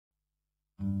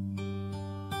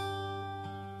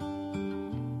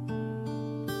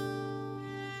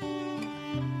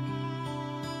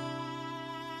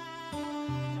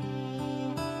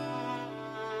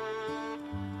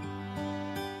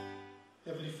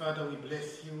Father, we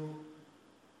bless you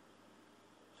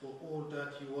for all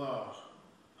that you are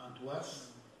unto us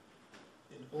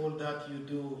and all that you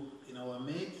do in our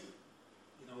midst,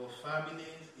 in our families,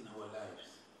 in our lives,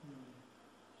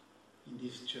 in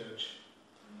this church.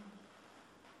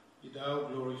 Be thou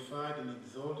glorified and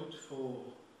exalted, for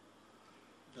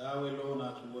thou alone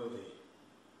art worthy.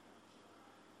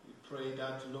 We pray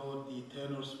that, Lord, the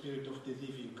eternal Spirit of the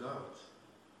living God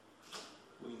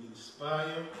will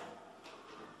inspire,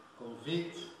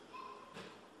 convict,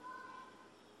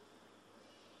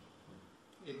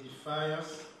 edify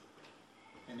us,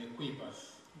 and equip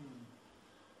us.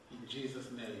 In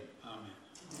Jesus' name, amen.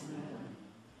 Amen.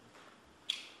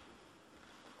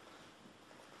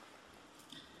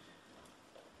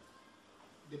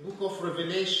 The book of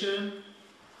Revelation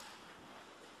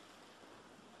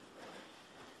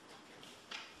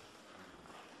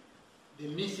the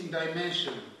missing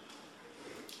dimension,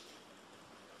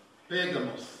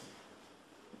 Pergamos,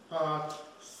 part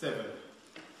 7.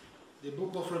 The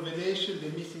book of Revelation, the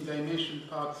missing dimension,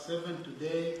 part 7,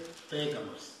 today,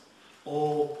 Pergamos,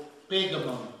 or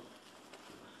Pergamon.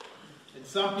 And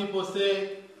some people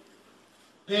say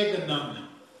Pergamon,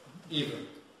 even.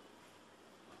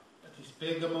 That is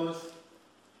Pergamos,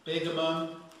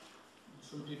 Pergamon.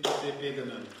 Some people say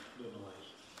Pergamon, don't know why.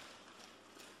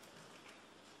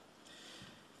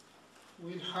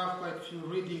 We'll have quite a few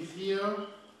readings here.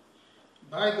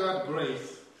 By God's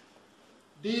grace,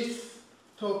 this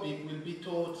topic will be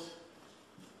taught,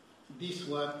 this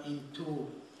one, in 2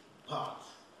 parts.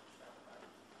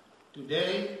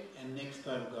 Today and next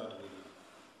time, God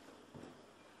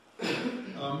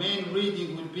willing. Our main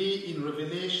reading will be in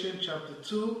Revelation chapter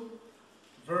 2,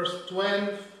 verse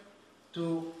 12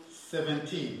 to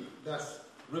 17. That's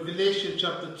Revelation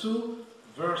chapter 2,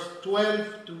 verse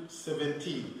 12 to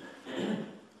 17.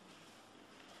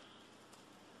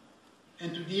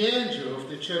 And to the angel of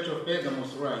the church of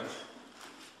Pergamos write,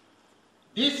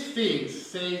 "These things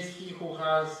says he who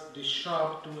has the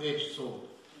sharp two-edged sword.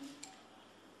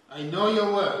 I know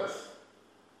your works,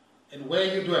 and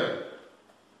where you dwell,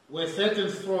 where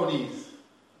Satan's throne is,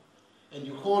 and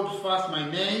you hold fast my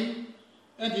name,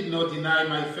 and did not deny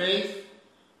my faith,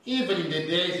 even in the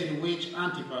days in which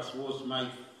Antipas was my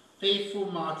faithful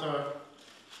martyr,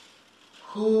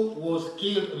 who was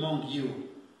killed among you,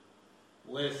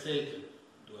 where Satan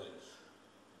dwells."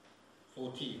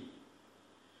 14.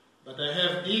 But I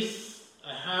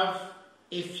have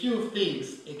a few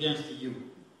things against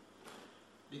you,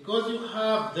 because you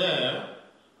have there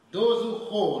those who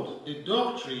hold the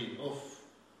doctrine of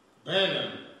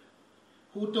Balaam,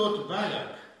 who taught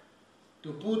Balak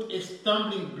to put a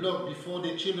stumbling block before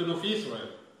the children of Israel,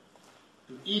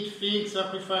 to eat things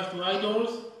sacrificed to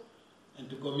idols, and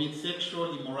to commit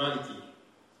sexual immorality.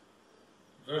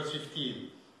 Verse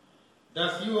 15.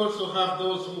 Thus you also have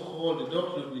those who hold the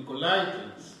doctrine of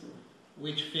Nicolaitans,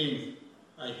 which things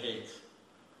I hate.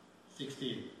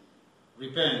 16.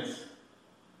 Repent,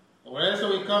 or else I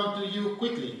will come to you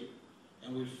quickly,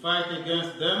 and will fight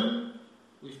against them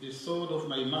with the sword of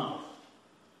my mouth.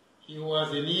 He who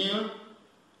has an ear,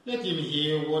 let him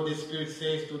hear what the Spirit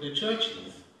says to the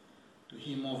churches. To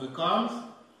him who overcomes,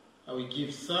 I will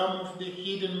give some of the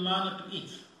hidden manna to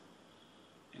eat,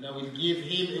 and I will give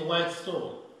him a white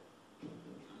stone,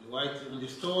 write on the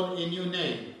stone a new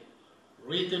name,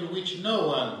 written which no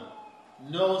one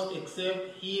knows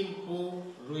except him who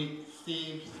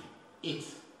receives it.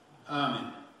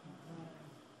 Amen.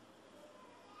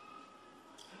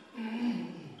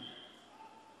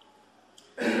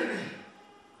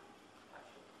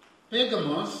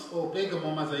 Pergamos, or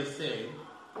Pergamum as I say,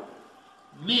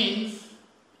 means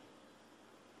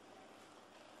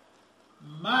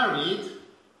married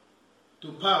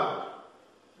to power,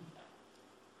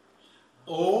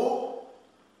 or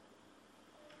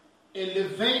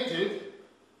elevated,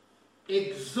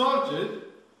 exalted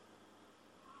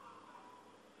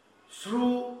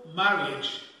through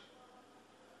marriage.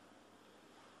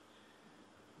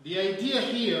 The idea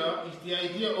here is the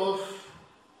idea of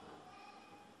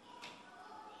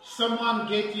someone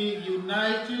getting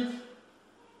united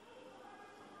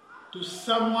to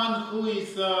someone who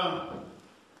is,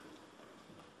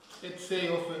 let's say,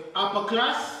 of an upper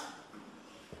class,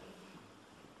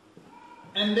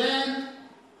 and then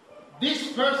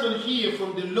this person here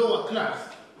from the lower class,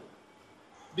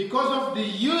 because of the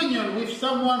union with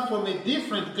someone from a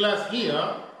different class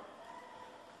here,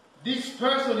 this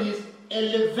person is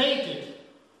elevated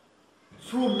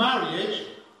through marriage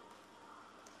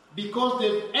because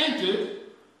they've entered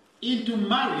into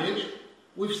marriage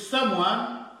with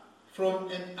someone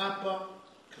from an upper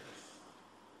class,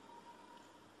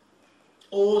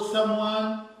 or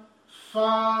someone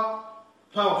far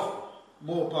powerful,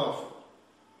 more powerful.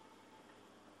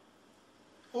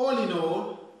 All in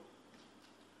all,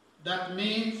 that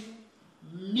means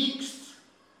mixed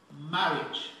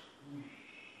marriage.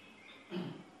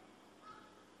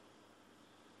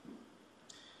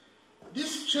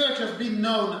 This church has been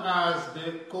known as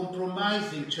the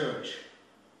compromising church.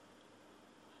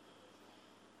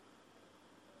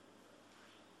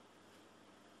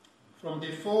 From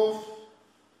the 4th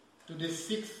to the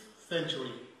 6th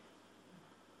century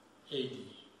AD.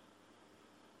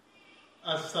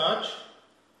 As such,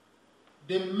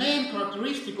 the main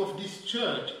characteristic of this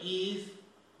church is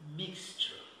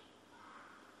mixture.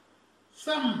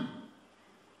 Some,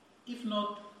 if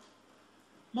not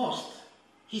most,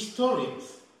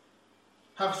 historians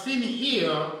have seen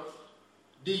here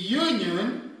the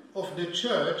union of the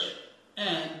church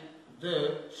and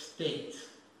the state.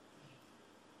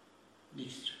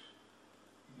 Mixture,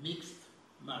 mixed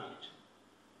marriage,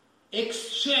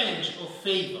 exchange of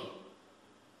favor.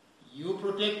 You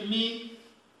protect me,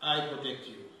 I protect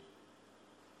you.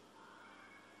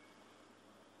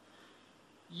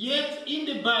 Yet in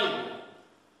the Bible,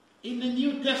 in the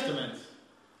New Testament,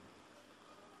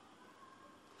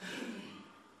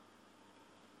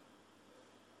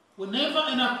 whenever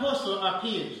an apostle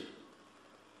appeared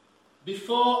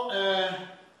before a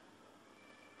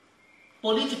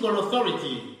political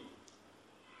authority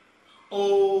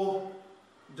or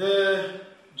the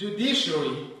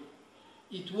judiciary,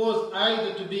 it was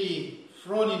either to be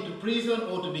thrown into prison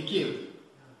or to be killed.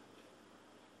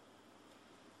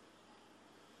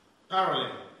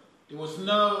 Parallel. There was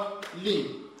no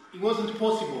link. It wasn't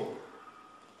possible.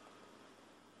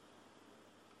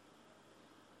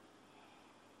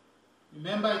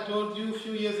 Remember I told you a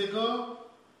few years ago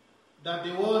that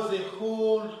there was a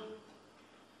whole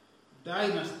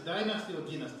dynasty or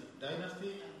dynasty?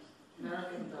 Dynasty?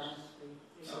 American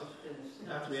dynasty. Oh,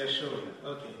 that we are showing.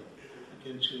 Okay. I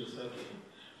can choose. Okay.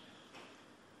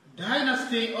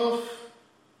 Dynasty of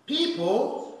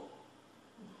people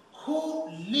who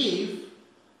live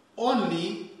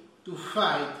only to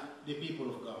fight the people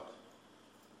of God.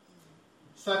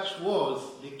 Such was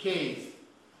the case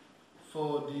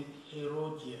for the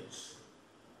Herodians.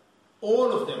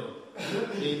 All of them,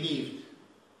 they lived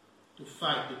to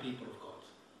fight the people of God.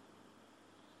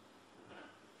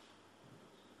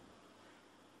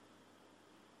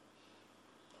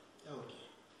 Okay.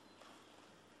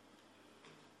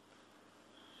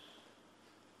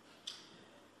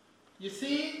 You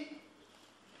see,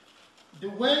 the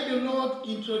way the Lord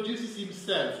introduces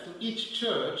himself to each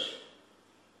church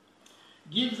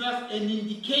gives us an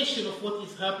indication of what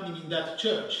is happening in that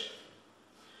church.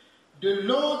 The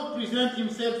Lord presents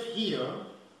himself here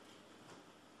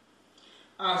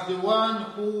as the one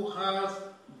who has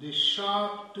the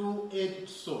sharp two-edged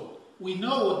sword. We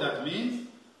know what that means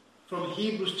from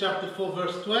Hebrews chapter 4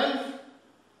 verse 12,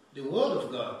 the word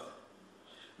of God.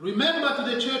 Remember, to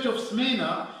the church of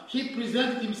Smyrna, he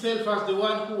presented himself as the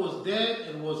one who was dead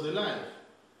and was alive.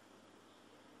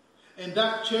 And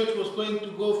that church was going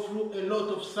to go through a lot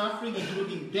of suffering,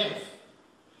 including death.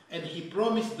 And he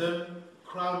promised them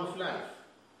crown of life.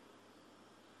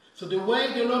 So the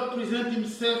way the Lord presents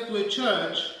himself to a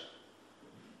church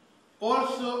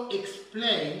also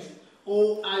explains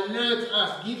or alerts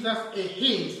us, gives us a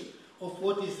hint of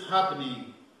what is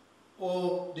happening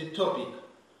or the topic.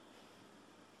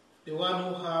 The one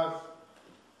who has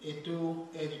a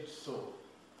two-edged sword.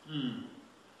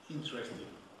 Interesting.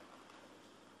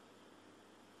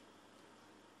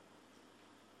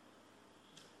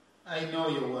 I know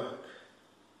your work.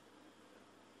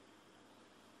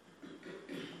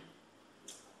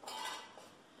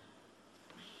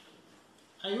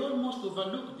 I almost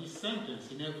overlook this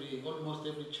sentence in almost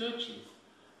every church.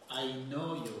 I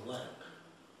know your work.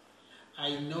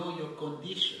 I know your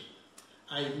condition.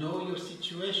 I know your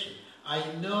situation. I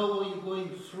know what you're going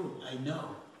through. I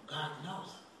know. God knows.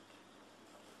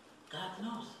 God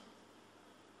knows.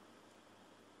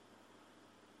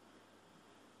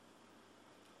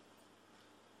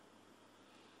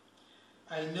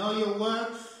 I know your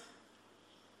works.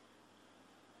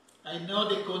 I know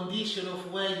the condition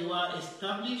of where you are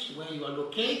established, where you are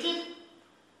located.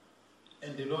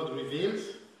 And the Lord reveals,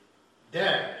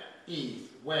 there is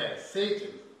where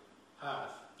Satan has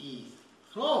his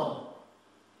throne.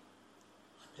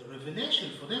 The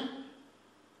revelation for them.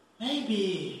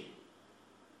 Maybe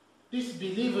these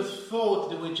believers thought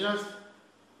they were just,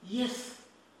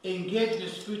 engaged in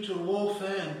spiritual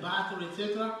warfare and battle,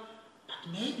 etc.,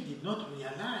 but maybe did not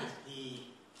realize the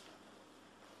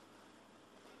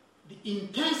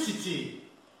intensity,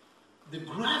 the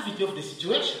gravity of the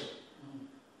situation.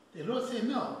 The Lord said,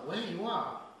 no, where you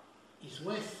are, is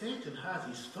where Satan has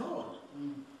his throne,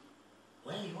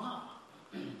 where you are.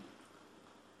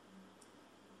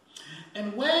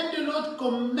 And when the Lord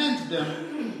commends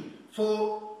them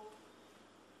for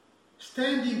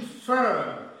standing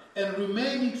firm and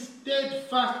remaining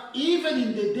steadfast even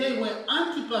in the day where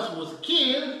Antipas was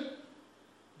killed,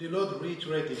 the Lord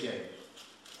reiterates again.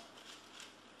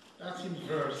 That's in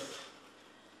verse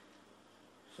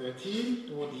 13,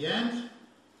 toward the end.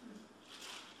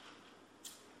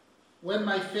 When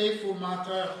my faithful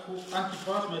martyr,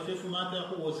 Antipas, my faithful martyr,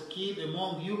 who was killed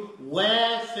among you,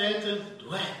 where Satan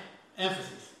dwelt.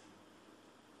 Emphasis.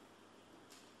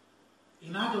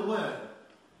 In other words,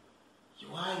 you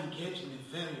are engaged in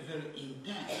a very, very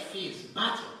intense, fierce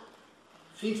battle.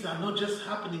 Things are not just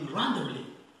happening randomly.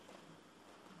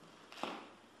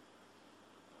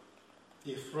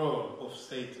 The throne of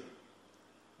Satan,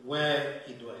 where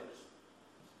he dwells,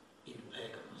 in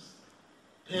Pergamos.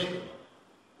 Pergamum.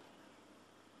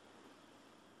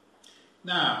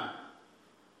 Now,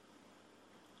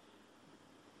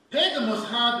 Pergamos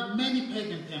had many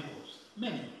pagan temples.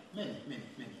 Many.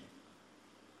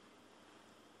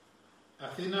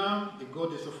 Athena, the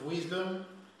goddess of wisdom.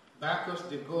 Bacchus,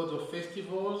 the god of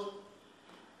festivals.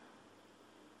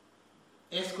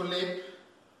 Aesculape,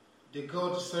 the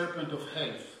god serpent of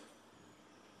health.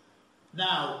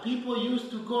 Now, people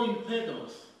used to go in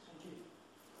Pergamos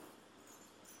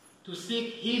to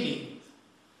seek healing,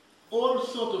 all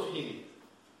sorts of healing.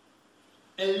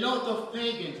 A lot of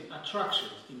pagan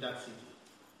attractions in that city.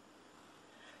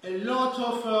 A lot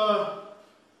of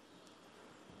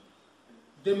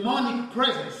demonic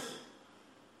presence.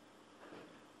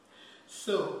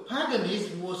 So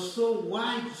paganism was so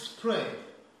widespread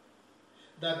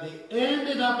that they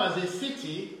ended up as a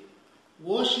city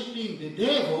worshipping the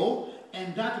devil,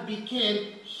 and that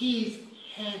became his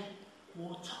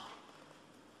headquarters.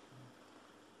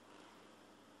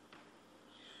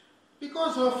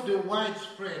 Because of the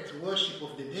widespread worship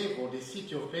of the devil, the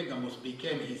city of Pergamos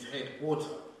became his headquarters.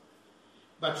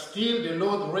 But still the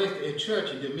Lord raised a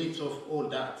church in the midst of all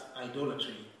that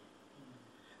idolatry.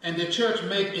 And the church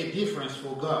made a difference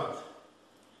for God.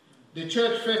 The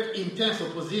church faced intense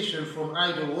opposition from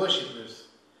idol worshippers,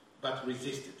 but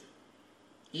resisted,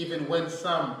 even when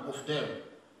some of them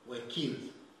were killed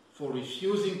for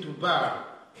refusing to bow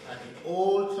at the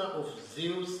altar of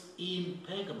Zeus in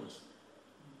Pergamos.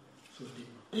 So the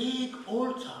big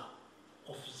altar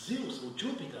of Zeus or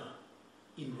Jupiter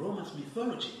in Roman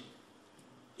mythology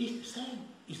is the same.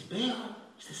 It's Baal,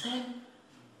 it's the same.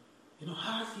 You know,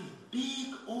 has this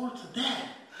big altar there.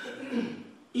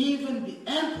 Even the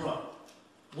emperor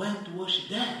went to worship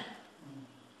there.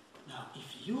 Now,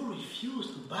 if you refuse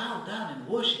to bow down and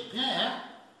worship there,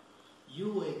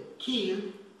 you were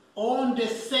killed on the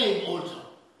same altar.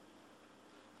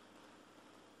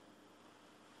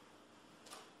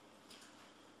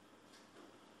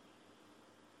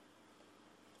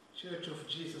 Church of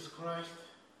Jesus Christ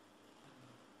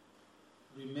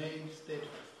remained steadfast.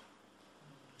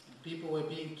 And people were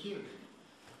being killed.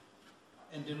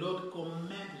 And the Lord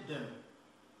commended them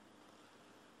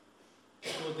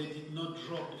because they did not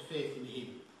drop the faith in Him.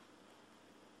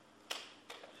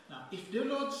 Now, if the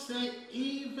Lord said,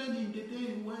 even in the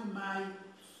day when my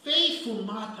faithful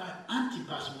martyr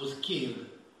Antipas was killed,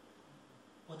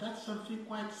 well, that's something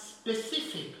quite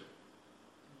specific.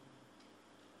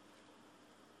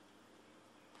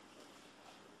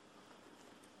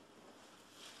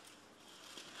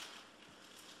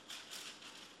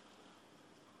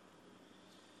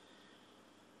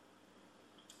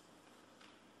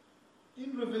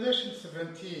 In Revelation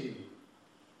 17,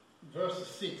 verse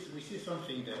 6, we see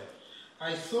something there.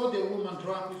 I saw the woman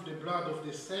drunk with the blood of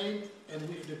the saint and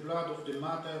with the blood of the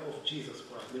martyr of Jesus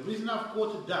Christ. The reason I've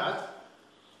quoted that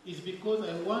is because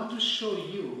I want to show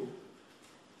you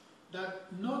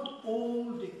that not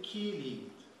all the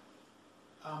killings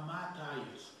are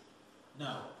martyrs.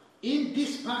 Now, in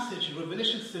this passage,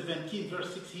 Revelation 17,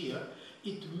 verse 6 here,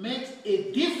 it makes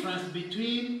a difference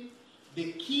between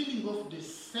the killing of the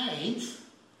saints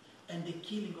and the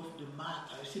killing of the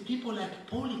martyrs. See, people like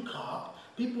Polycarp,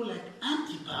 people like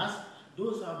Antipas,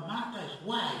 those are martyrs.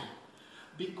 Why?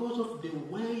 Because of the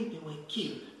way they were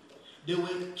killed. They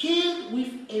were killed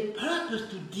with a purpose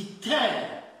to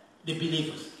deter the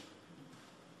believers,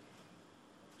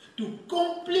 to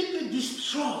completely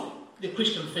destroy the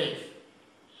Christian faith.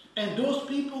 And those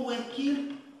people were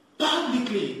killed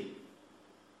publicly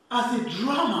as a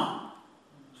drama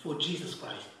for Jesus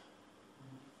Christ.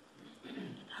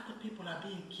 Other people are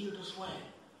being killed as well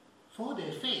for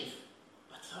their faith,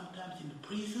 but sometimes in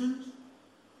prisons,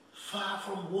 far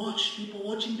from people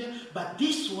watching them, but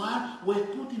this one were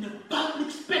put in a public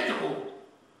spectacle.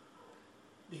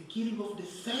 The killing of the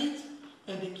saints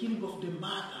and the killing of the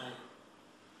martyr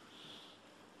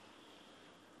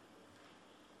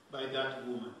by that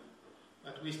woman.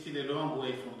 But we're still a long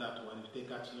way from that one. It will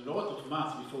take us a lot of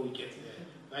months before we get there.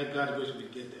 By God's grace,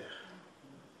 we'll get there.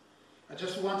 I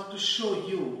just wanted to show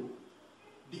you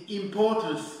the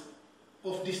importance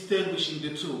of distinguishing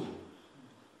the two.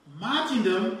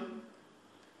 Martyrdom,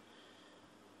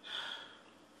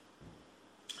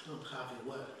 I don't have a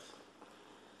word.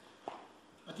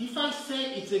 But if I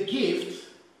say it's a gift,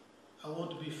 I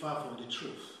want to be far from the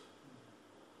truth.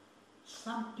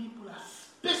 Some people are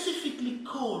specifically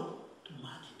called to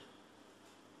martyrdom.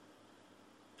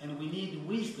 And we need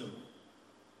wisdom.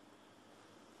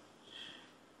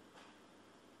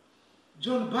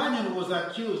 John Bunyan was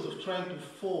accused of trying to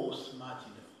force martyrdom.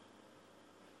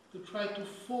 To try to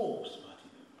force martyrdom.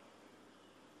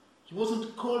 He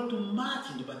wasn't called to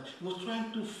martyrdom, but he was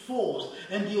trying to force.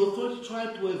 And the authorities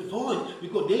tried to avoid,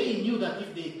 because they knew that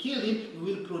if they killed him, he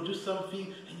will produce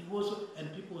something.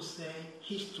 And people say,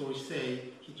 history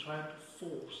say, he tried to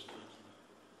force martyrdom.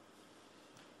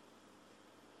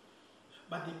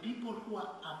 But the people who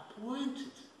are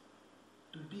appointed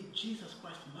to be Jesus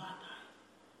Christ's martyr,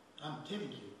 I'm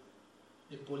telling you,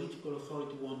 the political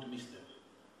authority won't miss them.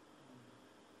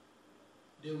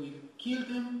 They will kill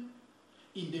them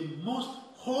in the most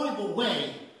horrible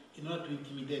way in order to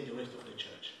intimidate the rest of the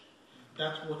church.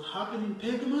 That's what happened in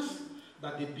Pergamos,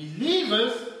 but the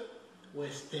believers were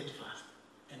steadfast,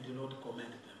 and the Lord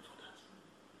commended them for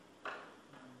that.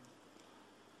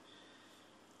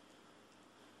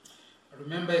 I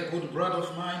remember a good brother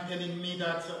of mine telling me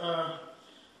that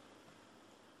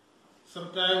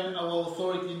sometimes our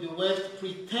authority in the West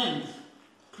pretends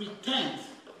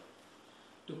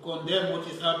to condemn what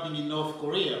is happening in North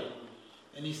Korea.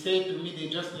 And he said to me, they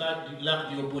just lack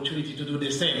the opportunity to do the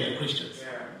same, the Christians.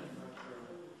 Yeah.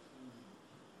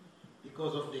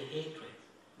 Because of the hatred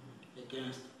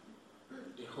against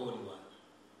the Holy One.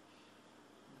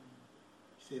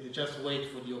 He said they just wait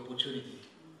for the opportunity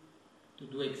to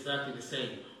do exactly the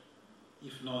same,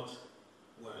 if not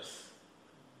worse.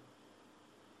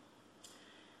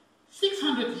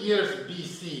 600 years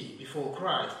BC, before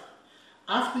Christ,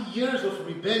 after years of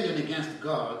rebellion against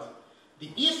God,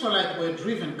 the Israelites were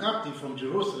driven captive from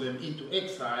Jerusalem into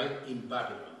exile in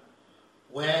Babylon,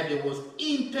 where there was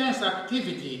intense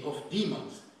activity of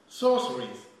demons,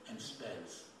 sorceries, and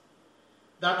spells.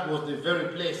 That was the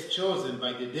very place chosen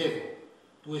by the devil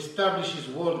to establish his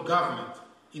world government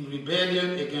in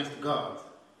rebellion against God.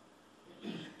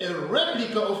 A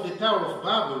replica of the Tower of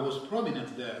Babel was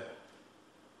prominent there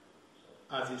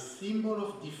as a symbol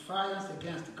of defiance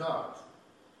against God.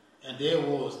 And there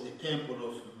was the temple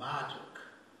of Marduk,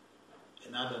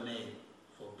 another name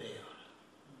for Baal,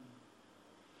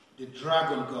 the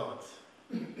dragon god,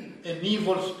 an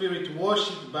evil spirit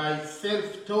worshipped by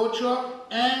self-torture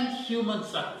and human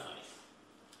sacrifice.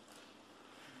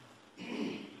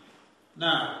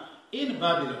 Now, in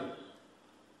Babylon,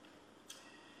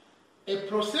 a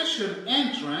procession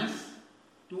entrance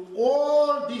to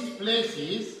all these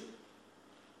places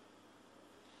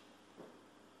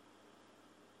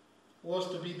was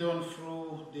to be done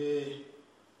through the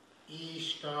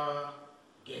Ishtar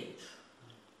Gate.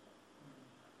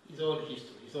 It's all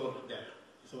history. It's all there.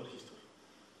 It's all history.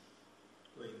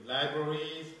 Go in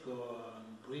libraries, go on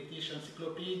British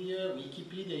Encyclopedia,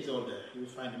 Wikipedia, is all there. You will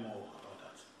find more about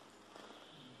that.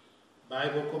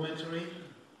 Bible commentary,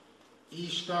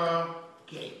 Ishtar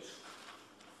Gate.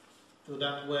 So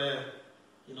that where,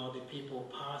 the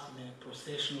people pass in a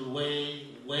processional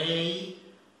way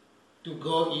to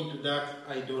go into that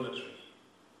idolatry.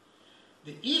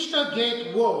 The Ishtar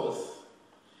Gate was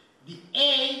the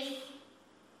 8th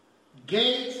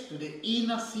gate to the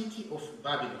inner city of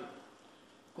Babylon,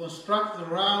 constructed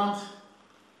around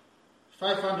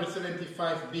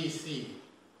 575 BC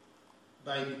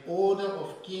by the order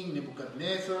of King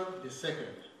Nebuchadnezzar II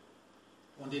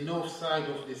on the north side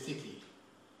of the city.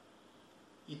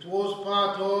 It was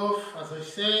part of, as I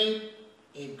said,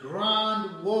 a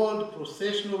grand world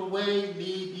processional way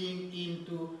leading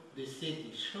into the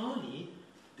city. Surely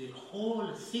the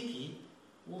whole city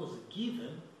was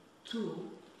given to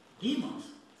demons.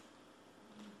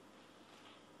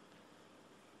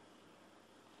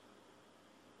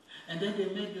 And then they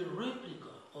made a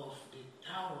replica of the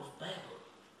Tower of Babel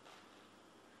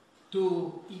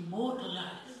to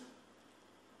immortalize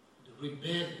the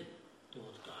rebellion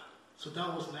towards God. So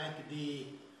that was like the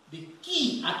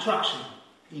key attraction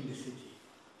in the city.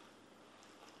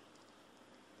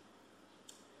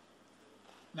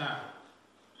 Now,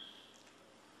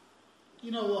 You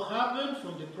know what happened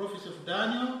from the prophets of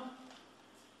Daniel?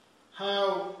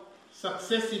 How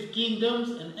successive kingdoms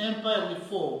and empire will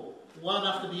fall, one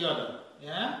after the other.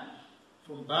 Yeah?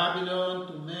 From Babylon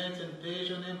to Medes and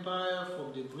Persian Empire,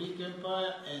 from the Greek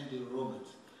Empire and the Romans.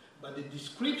 But the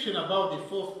description about the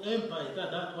fourth empire,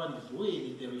 that one is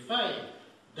really terrifying.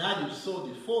 Daniel saw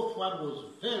the fourth one was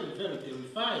very, very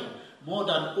terrifying, more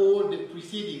than all the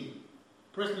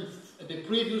the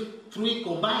previous three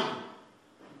combined.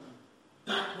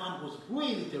 That one was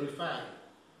really terrifying.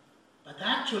 But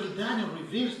actually Daniel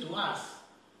reveals to us,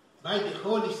 by the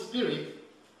Holy Spirit,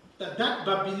 that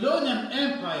Babylonian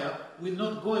empire will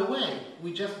not go away,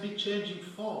 will just be changing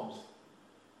forms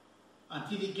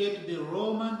until you get to the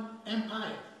Roman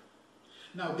Empire.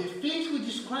 Now the things we're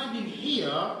describing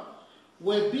here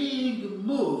were being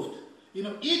moved. You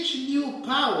know, each new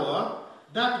power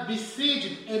that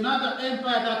besieged another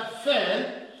empire that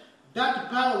fell, that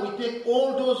power will take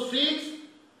all those things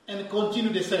and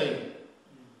continue the same.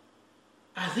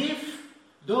 As if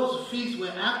those things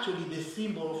were actually the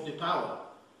symbol of the power.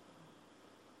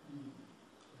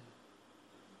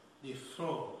 The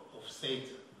throne of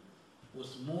Satan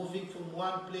was moving from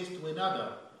one place to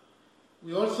another.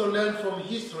 We also learn from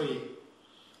history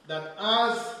that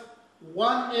as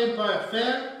one empire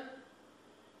fell,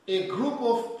 a group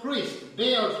of priests,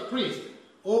 Baal's priests,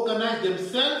 organized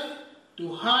themselves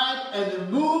to hide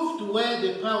and move to where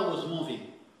the power was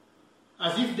moving,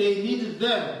 as if they needed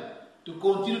them to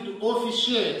continue to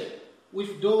officiate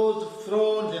with those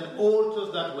thrones and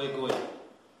altars that were going.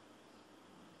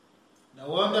 No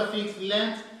wonder things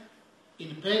land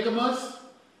in Pergamos,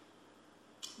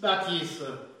 that is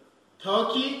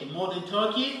Turkey, modern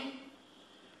Turkey.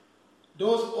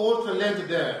 Those altars landed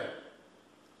there.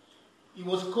 It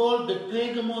was called the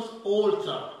Pergamos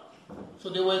altar. So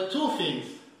there were two things,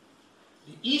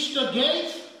 the Easter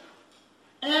Gate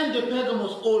and the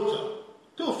Pergamos altar.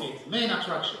 Two things, main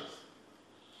attractions.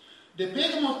 The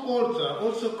Pergamos altar,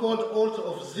 also called Altar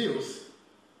of Zeus,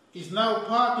 is now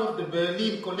part of the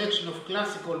Berlin collection of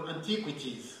classical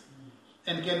antiquities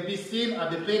and can be seen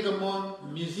at the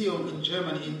Pergamon Museum in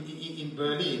Germany, in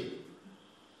Berlin.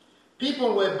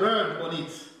 People were burned on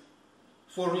it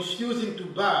for refusing to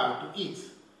bow to it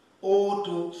or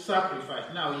to sacrifice.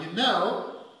 Now, you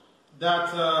know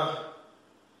that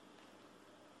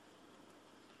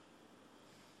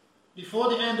before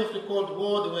the end of the Cold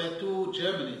War, there were two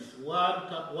Germanys,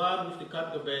 one with the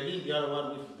capital Berlin, the other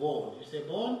one with Bonn. You say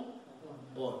Bonn?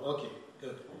 Bonn, okay,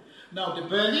 good. Now, the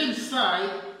Berlin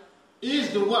side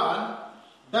is the one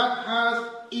that has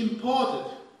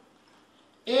imported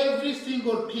every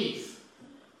single piece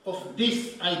of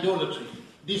this idolatry,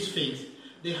 these things.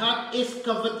 They have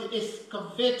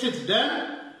excavated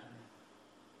them,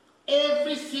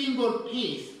 every single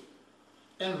piece,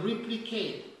 and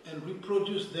replicate and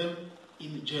reproduce them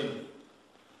in Germany,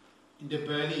 in the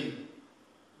Berlin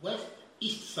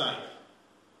east side.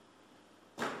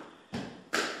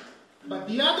 But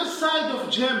the other side of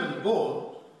Germany,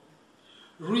 Bonn,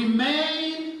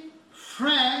 remain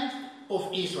friends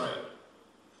of Israel.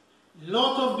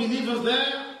 Lot of believers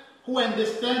there who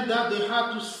understand that they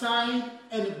had to sign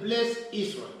and bless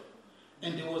Israel.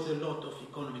 And there was a lot of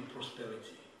economic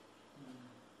prosperity.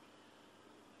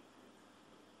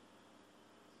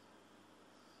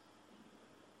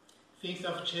 Things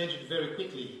have changed very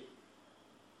quickly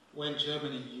when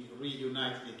Germany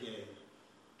reunited again.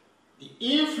 The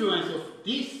influence of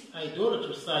this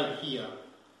idolatrous side here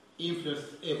influenced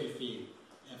everything,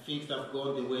 and things have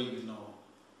gone the way you know.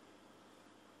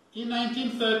 In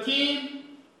 1913,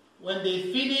 when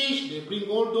they finished, they bring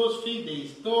all those things, they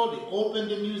install, they open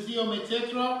the museum,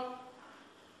 etc.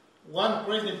 One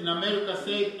president in America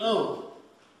said, oh,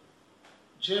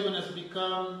 Germany has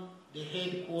become the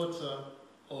headquarters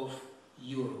of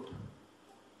Europe.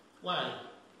 Why?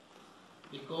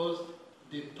 Because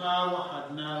the power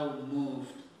had now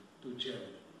moved to Germany.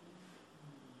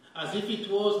 As if it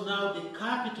was now the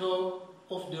capital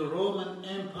of the Roman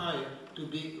Empire to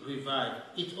be revived.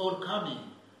 It's all coming.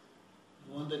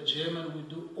 I want the Germans will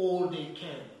do all they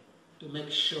can to make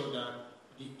sure that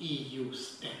the EU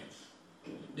stands.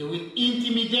 They will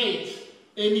intimidate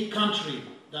any country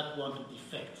that wants to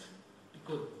defect,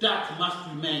 because that must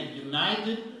remain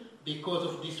united because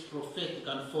of this prophetic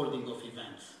unfolding of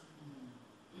events.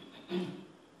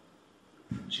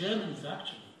 Germany is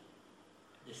actually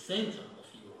the center of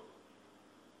Europe.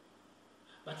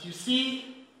 But you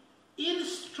see, in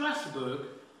Strasbourg,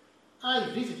 I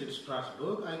visited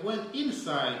Strasbourg, I went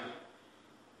inside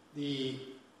the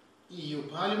EU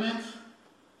Parliament.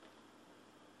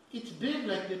 It's big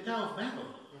like the Tower of Babel.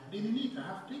 Beneath, I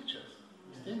have pictures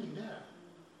standing there.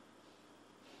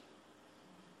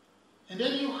 And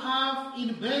then you have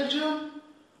in Belgium,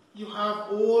 you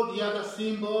have all the other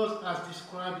symbols as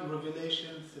described in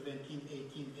Revelation 17,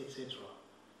 18, etc.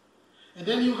 And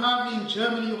then you have in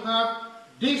Germany, you have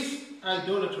this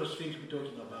idolatrous things we're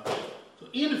talking about. So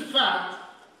in fact,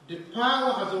 the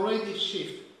power has already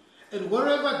shifted. And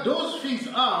wherever those things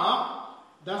are,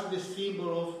 that's the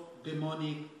symbol of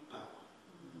demonic power.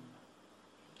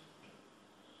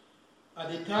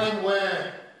 At the time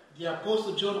where the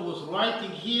Apostle John was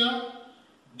writing here,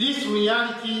 this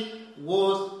reality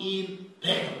was in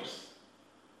Pergamos.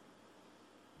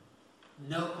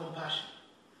 No compassion.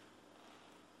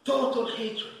 Total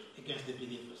hatred against the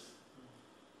believers.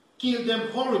 Kill them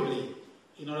horribly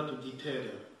in order to deter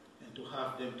them and to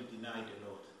have them to deny the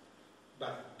Lord.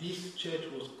 But this church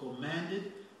was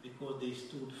commanded because they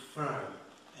stood firm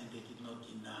and they did not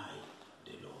deny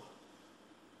the Lord.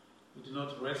 We do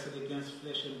not wrestle against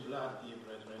flesh and blood, dear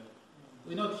brethren.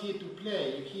 We're not here to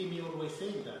play. You hear me always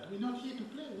saying that. We're not here to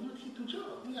play. We're not here to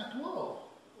joke. We are at war.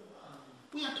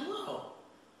 We are at war.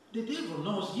 The devil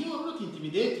knows you. I'm not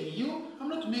intimidating you. I'm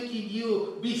not making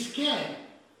you be scared.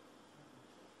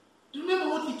 Do you remember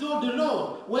what he told the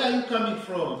Lord? Where are you coming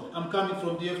from? I'm coming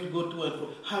from the earth to go to and fro.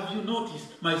 Have you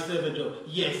noticed my servant Job?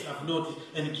 Yes, I've noticed.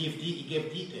 And he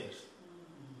gave details.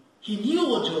 He knew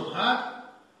what Job had.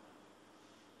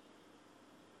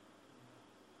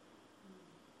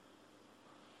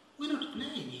 We're not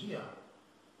playing here.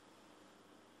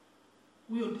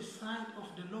 We're on the side of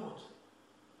the Lord.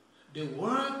 The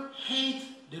world hates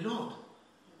the Lord.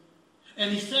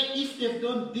 And he said, if they've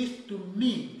done this to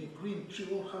me, the green tree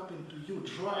won't happen to you.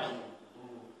 Dry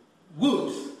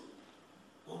woods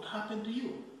won't happen to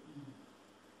you.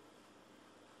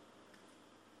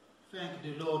 Thank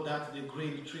the Lord that the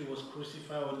green tree was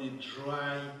crucified on a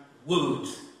dry wood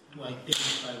to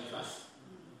identify with us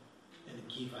and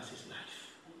give us his life.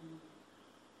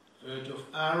 The verge of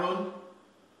Aaron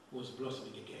was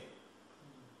blossoming again.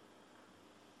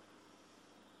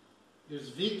 There's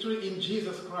victory in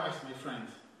Jesus Christ, my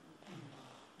friends.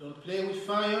 Don't play with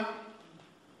fire.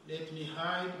 Let me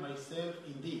hide myself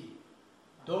in thee.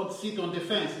 Don't sit on the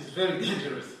fence. It's very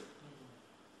dangerous.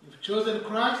 You've chosen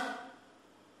Christ.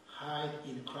 Hide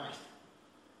in Christ.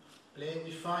 Play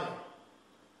with fire.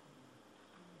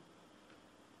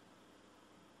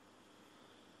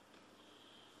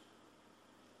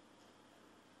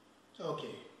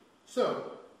 Okay.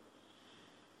 So,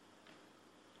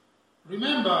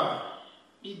 remember,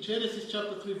 in Genesis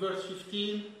chapter 3, verse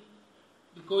 15,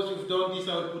 because you've done this,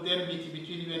 I will put enmity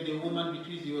between you and the woman,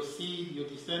 between your seed, your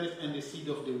descendants, and the seed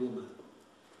of the woman.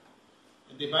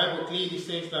 And the Bible clearly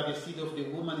says that the seed of the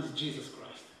woman is Jesus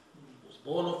Christ. He was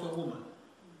born of a woman.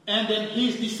 And then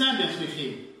his descendants with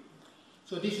him.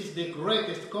 So this is the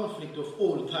greatest conflict of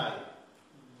all time.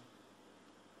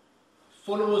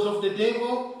 Followers of the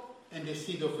devil and the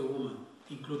seed of a woman,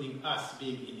 including us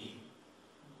being in him.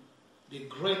 The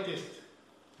greatest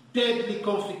deadly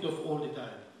conflict of all the time.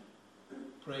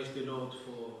 Praise the Lord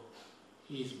for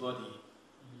his body.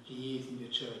 He is in the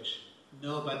church.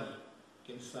 Nobody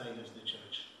can silence the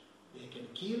church. They can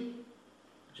kill.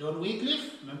 John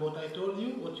Wycliffe, remember what I told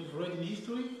you, what you've read in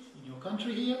history, in your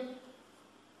country here?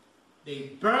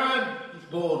 They burned his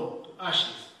bone to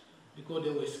ashes because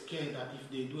they were scared that if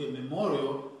they do a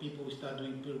memorial, people will start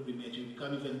doing pilgrimage. It will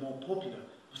become even more popular.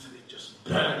 So they just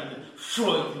burned it and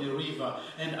threw it in the river.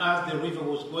 And as the river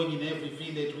was going in every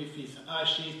village with his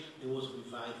ashes, there was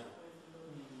revival.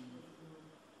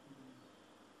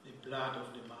 The blood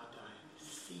of the martyr, the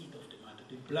seed of the martyr.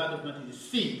 The blood of the martyr is the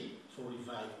seed for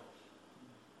revival.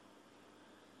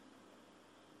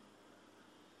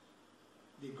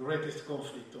 The greatest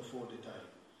conflict of all the time.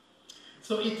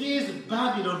 So it is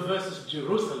Babylon versus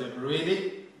Jerusalem,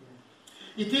 really.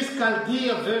 It is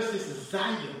Chaldea versus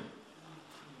Zion.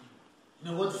 You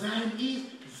know what Zion is?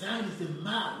 Zion is a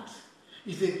mount.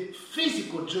 It's a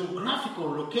physical,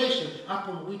 geographical location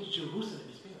upon which Jerusalem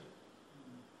is built.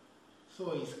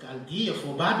 So it's Chaldea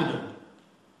for Babylon.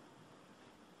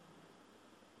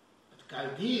 But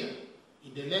Chaldea,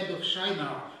 in the land of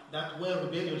Shinar, that's where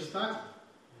rebellion started.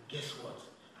 Guess what?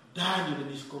 Daniel and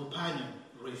his companion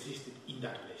resisted in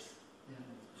that place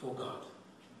for God.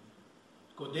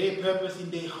 Because they purpose in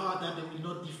their heart that they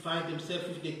will not defile themselves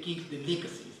with the king's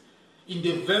delicacies. In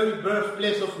the very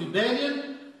birthplace of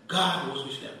rebellion, God was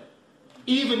with them.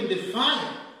 Even in the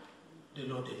fire, the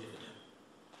Lord delivered them.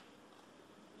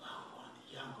 Wow, we want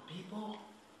young people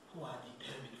who are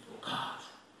determined for God.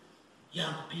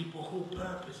 Young people who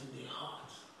purpose in their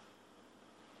hearts.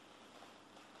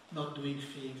 Not doing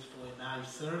things for a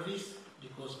nice service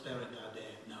because parents are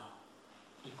there. No.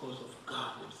 Because of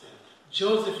God himself.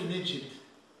 Joseph in Egypt,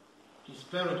 His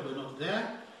parents were not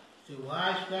there. He said,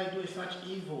 why should I do such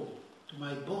evil to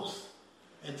my boss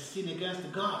and sin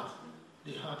against God?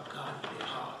 They had God in their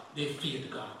heart. They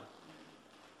feared God.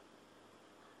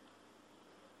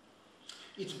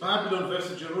 It's Babylon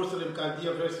versus Jerusalem,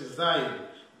 Chaldea versus Zion,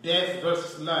 death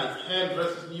versus life, hell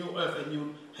versus new earth and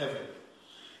new heaven.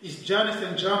 It's Jannes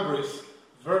and Jambres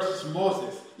versus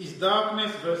Moses. It's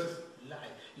darkness versus light.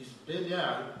 It's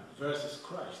Belial versus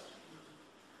Christ.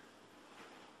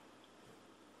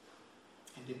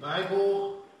 And the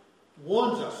Bible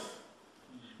warns us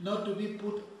not to be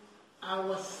put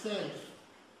ourselves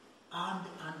under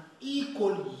an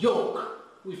equal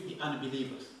yoke with the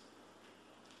unbelievers.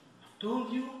 I've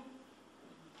told you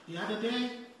the other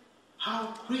day how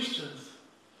Christians,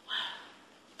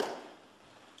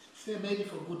 say maybe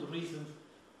for good reasons,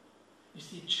 you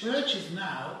see, churches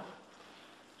now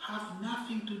have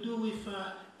nothing to do with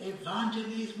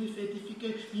evangelism, with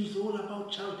edification. It's all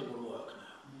about charitable work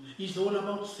now. It's all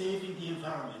about saving the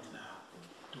environment now,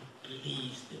 to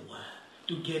please the world,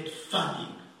 to get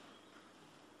funding.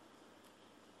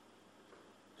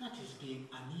 That is being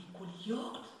unequally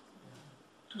yoked.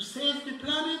 To save the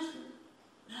planet?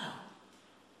 Now,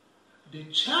 the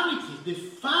charities, the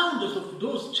founders of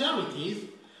those charities,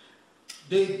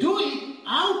 they do it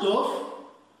out of,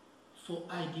 for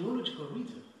ideological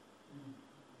reasons.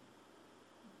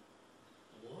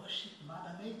 Worship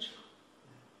Mother Nature.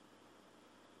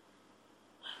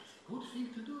 Well, it's a good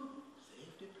thing to do.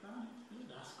 Save the planet.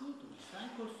 Yeah, that's good. To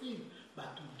recycle things.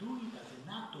 But to do it as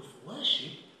an act of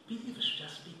worship, believers should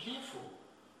just be careful.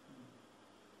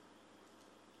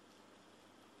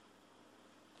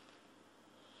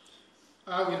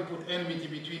 I will put enmity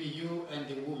between you and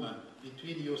the woman,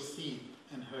 between your seed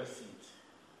and her seed.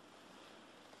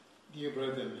 Dear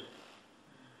brethren,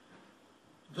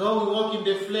 though we walk in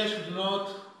the flesh, we do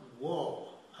not war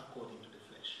according to the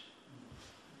flesh.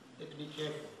 Let's be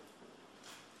careful.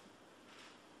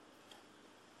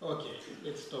 Okay,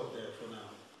 let's stop there for now.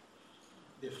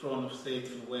 The throne of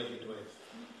Satan, where he dwells.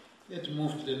 Let's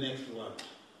move to the next one.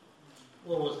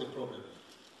 What was the problem?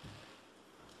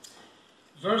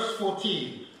 Verse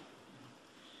 14.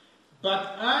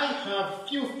 But I have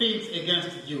few things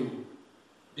against you,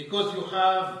 because you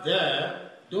have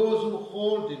there those who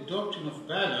hold the doctrine of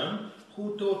Balaam,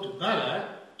 who taught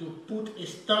Balak to put a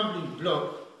stumbling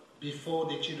block before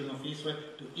the children of Israel,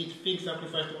 to eat things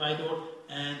sacrificed to idol,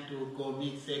 and to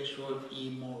commit sexual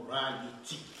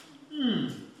immorality.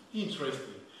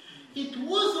 Interesting. It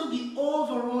wasn't the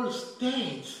overall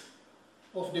state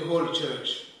of the whole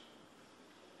church.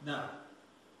 Now,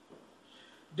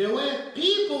 there were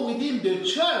people within the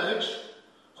church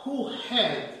who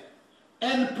held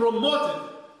and promoted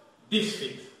these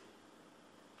things.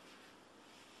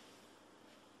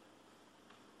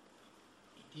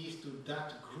 It is to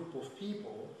that group of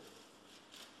people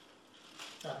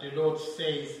that the Lord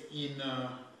says in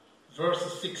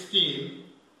verse 16,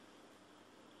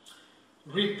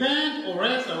 repent, or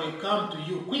else I will come to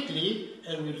you quickly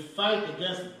and will fight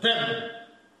against them,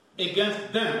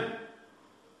 against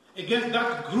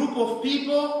that group of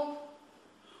people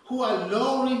who are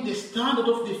lowering the standard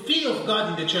of the fear of God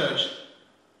in the church.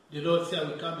 The Lord said, I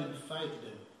will come and fight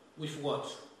them. With what?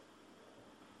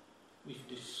 With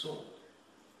the sword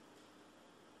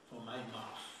from my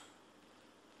mouth.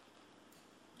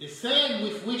 The same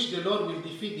with which the Lord will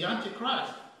defeat the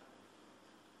Antichrist.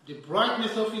 The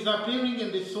brightness of his appearing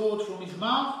and the sword from his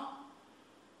mouth.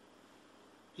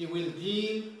 He will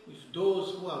deal with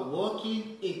those who are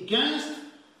walking against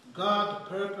God's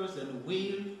purpose and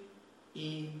will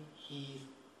in his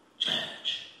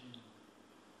church.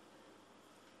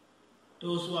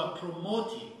 Those who are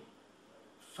promoting,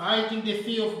 fighting the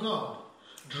fear of God,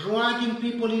 dragging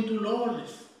people into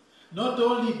lawlessness, not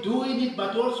only doing it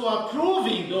but also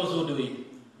approving those who do it.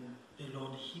 The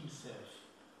Lord himself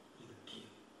will deal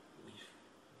with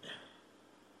them.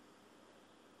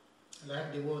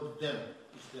 Like the word them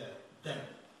is there, them.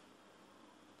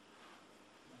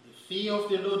 The fear of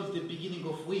the Lord is the beginning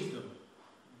of wisdom.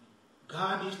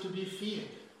 God is to be feared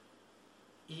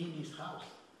in his house.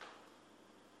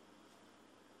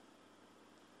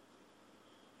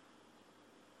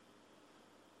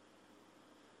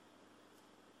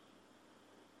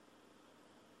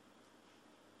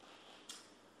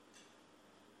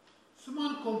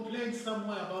 Someone complains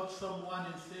somewhere about someone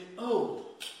and say, oh,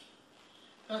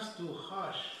 that's too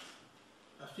harsh.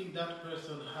 I think that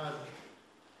person has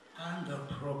anger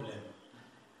problem.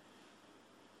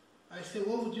 I say,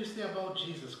 what would you say about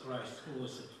Jesus Christ, who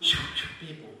was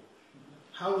people?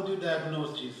 How would you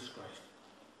diagnose Jesus Christ?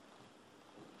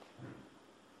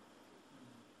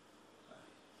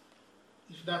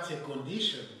 If that's a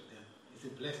condition, then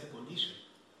It's a blessed condition.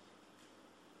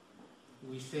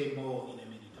 We say more in a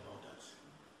minute about that.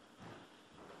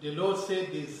 The Lord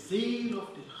said, the zeal of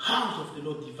the house of the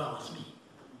Lord devours me.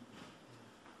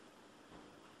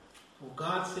 For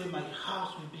God said, my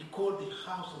house will be called the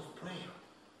house of prayer,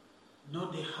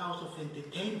 not the house of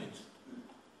entertainment.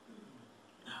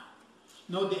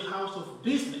 No, not the house of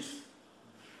business.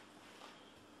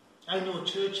 I know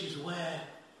churches where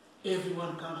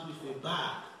everyone comes with a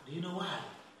bag. Do you know why?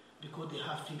 Because they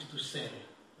have things to sell.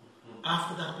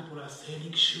 After that, people are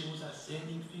selling shoes, are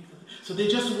selling things. So they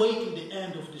just wait till the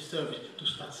end of the service to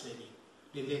start selling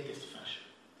the latest fashion.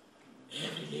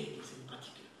 Every ladies in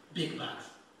particular, big bags.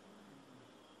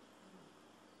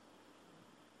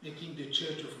 Making the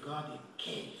church of God a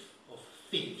cave of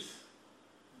thieves.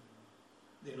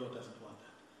 The Lord doesn't want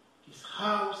that. His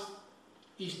house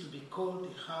is to be called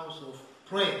the house of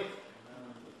prayer.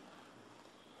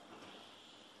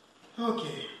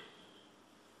 Okay.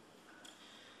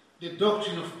 The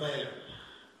doctrine of Balaam.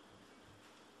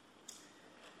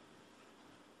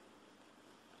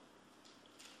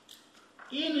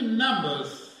 In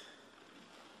Numbers,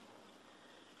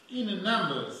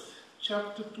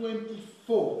 chapter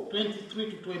 24, 23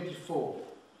 to 24.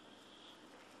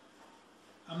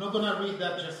 I'm not going to read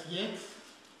that just yet,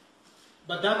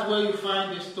 but that's where you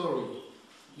find the story.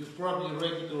 You've probably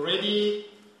read it already.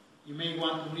 You may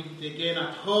want to read it again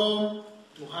at home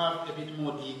to have a bit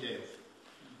more details,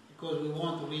 because we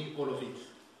want to read all of it.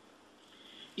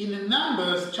 In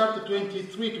Numbers chapter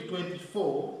 23 to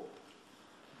 24,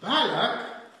 Balak,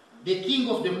 the king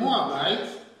of the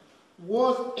Moabites,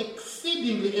 was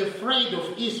exceedingly afraid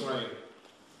of Israel.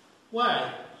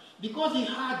 Why? Because he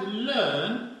had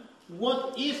learned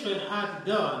what Israel had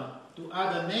done to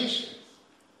other nations.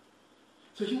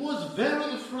 So he was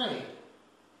very afraid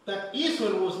that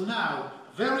Israel was now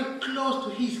very close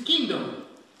to his kingdom.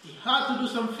 He had to do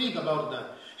something about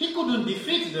that. He couldn't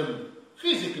defeat them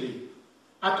physically.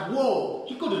 At war,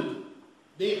 he couldn't.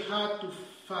 They had to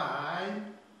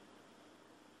find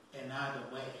another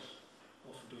way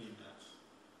of doing that.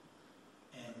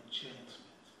 Enchantment.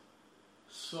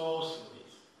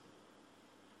 Sorceries.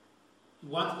 He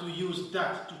wanted to use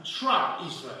that to trap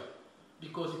Israel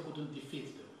because he couldn't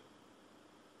defeat them.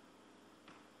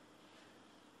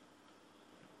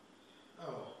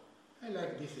 Oh, I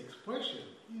like this expression.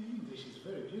 In English, it's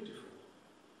very beautiful.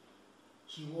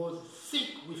 He was sick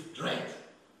with dread.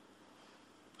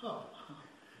 Oh,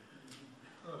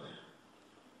 oh.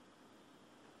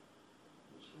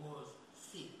 He was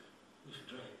sick with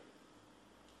dread.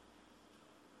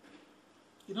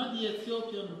 You know the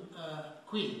Ethiopian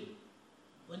queen,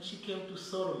 when she came to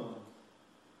Solomon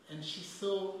and she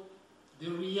saw the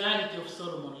reality of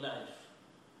Solomon's life,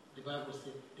 the Bible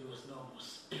said there was no more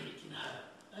spirit in her.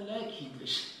 I like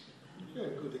English.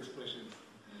 Very good expression.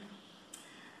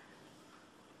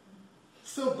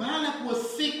 So Balak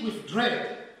was sick with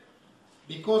dread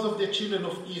because of the children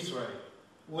of Israel.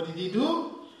 What did he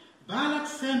do? Balak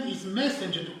sent his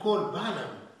messenger to call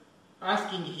Balaam,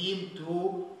 asking him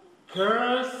to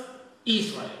curse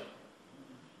Israel.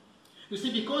 You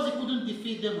see, because he couldn't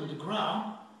defeat them on the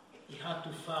ground, he had to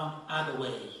find other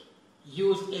way.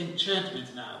 Use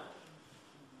enchantment now.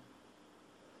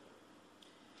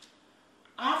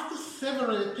 After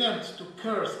several attempts to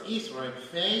curse Israel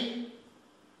failed,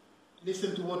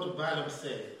 listen to what Balaam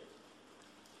said.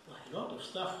 Well, a lot of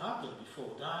stuff happened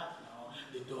before that.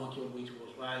 The donkey on which he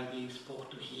was riding spoke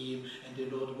to him, and the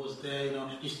Lord was there.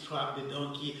 He struck the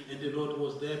donkey, and the Lord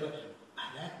was there. But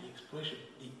I like the expression,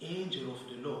 the angel of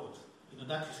the Lord.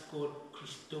 That is called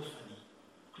Christophany.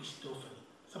 Christophany.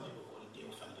 Some people call it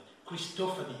theophany.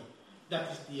 Christophany.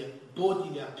 That is the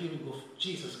bodily appearing of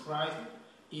Jesus Christ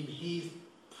in his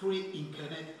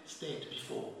pre-incarnate state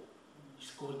before.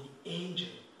 It's called the angel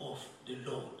of the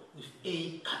Lord with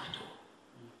a capital.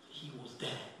 He was there.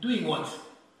 Doing what?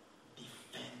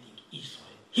 Defending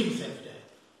Israel. Himself there.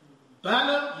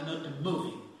 Balaam,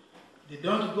 moving. The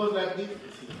donkey goes like this,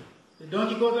 it's here. The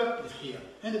donkey goes up, it's here.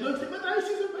 And the donkey said, but I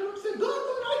see the Balaam said, God,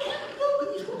 I can't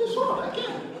look. He's got the sword, I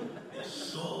can't. The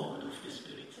sword of the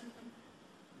Spirit,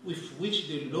 with which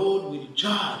the Lord will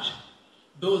judge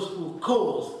those who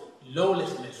cause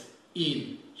lawlessness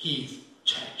in his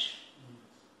church.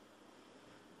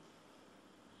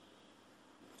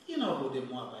 You know who the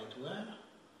Moabites were.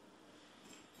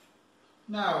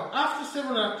 Now, after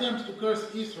several attempts to curse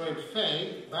Israel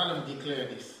failed, Balaam declared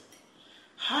this.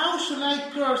 How shall I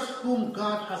curse whom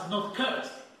God has not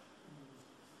cursed?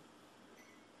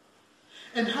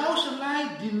 And how shall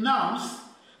I denounce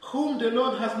whom the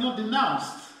Lord has not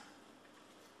denounced?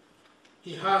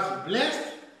 He has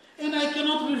blessed, and I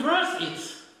cannot reverse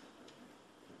it.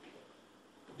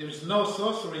 there is no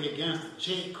sorcery against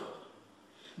Jacob,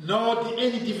 nor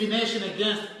any divination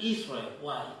against Israel.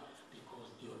 Why?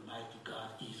 Because the Almighty God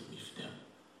is with them.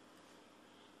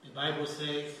 The Bible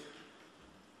says,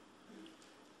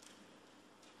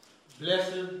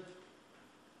 blessed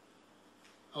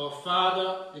our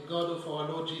Father, the God of our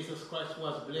Lord Jesus Christ, who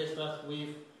has blessed us with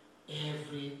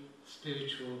every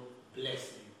spiritual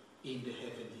blessing in the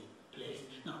heavenly place.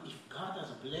 Now, if God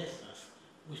has blessed us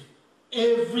with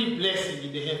every blessing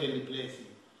in the heavenly places,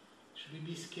 should we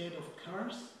be scared of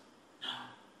curse? No.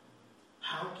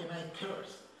 How can I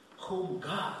curse whom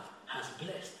God has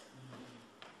blessed?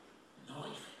 No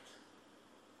effect.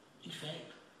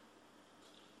 Effect.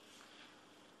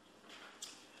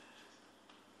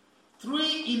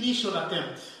 3 initial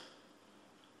attempts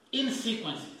in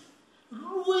sequences,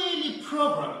 really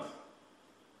programmed,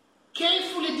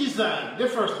 carefully designed. The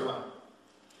first one,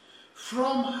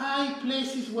 from high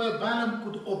places where Balaam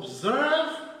could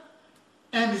observe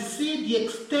and see the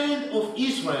extent of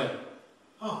Israel.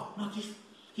 Oh, notice,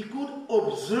 he could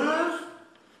observe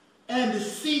and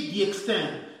see the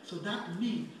extent. So that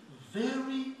means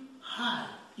very high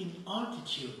in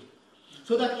altitude.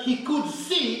 So that he could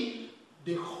see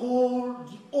the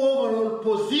overall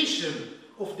position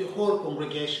of the whole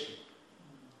congregation.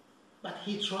 But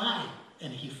he tried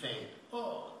and he failed.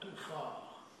 Oh, too far,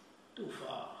 too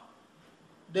far.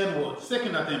 Then what?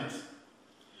 Second attempt.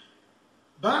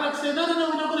 Balak said, no,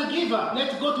 we're not going to give up.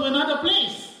 Let's go to another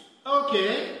place.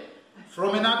 Okay.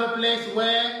 From another place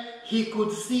where he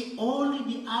could see only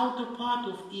the outer part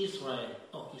of Israel.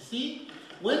 Oh, you see?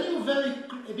 When you're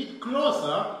a bit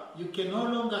closer, you can no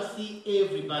longer see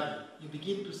everybody. You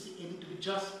begin to see a little bit,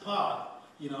 just part.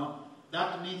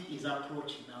 That means he's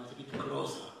approaching now. It's a bit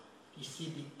closer. You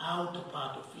see the outer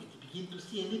part of it. You begin to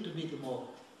see a little bit more.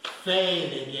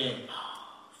 Fail again.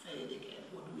 Fail again.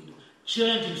 What do we do?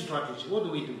 Changing strategy. What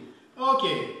do we do?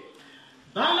 Okay.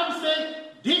 Balaam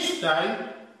said, this time,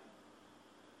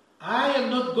 I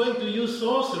am not going to use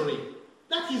sorcery.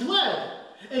 That is well.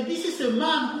 And this is a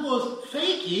man who was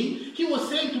faking. He was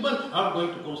saying to Balaam, I'm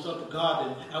going to consult God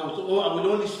and I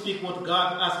will only speak what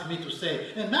God asked me to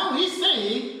say. And now he's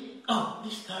saying,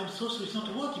 this time sorcery is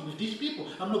not working with these people.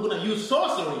 I'm not going to use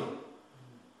sorcery.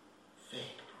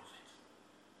 Fake prophet,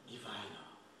 diviner,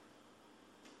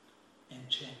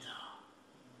 enchanter.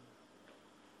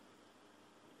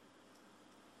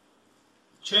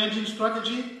 Changing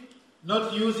strategy,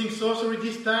 not using sorcery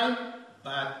this time,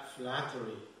 but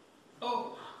flattery.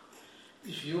 Oh,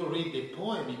 if you read the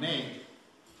poem he made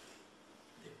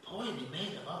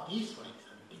about Israel, it's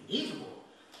unbelievable.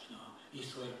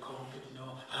 Israel conquered,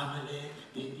 Amalek,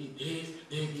 they did this,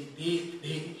 they did this,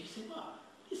 they did. You say, wow,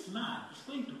 this man is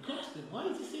going to curse them. Why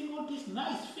is he saying all these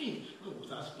nice things? Well,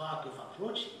 that's part of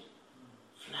approaching.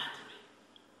 Flattery.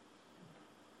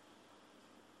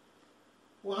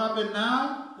 What happened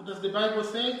now? What does the Bible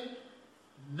say?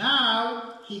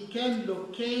 Now he can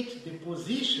locate the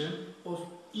position of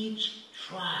each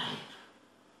tribe.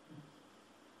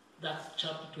 That's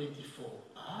chapter 24.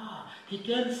 He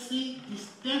can see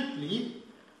distinctly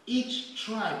each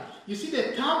tribe. You see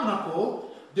the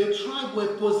tabernacle, the tribe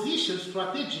were positioned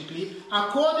strategically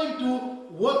according to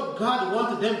what God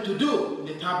wanted them to do in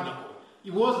the tabernacle.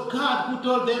 It was God who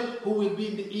told them who will be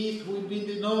in the east, who will be in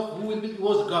the north, it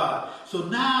was God. So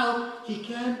now he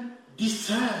can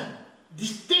discern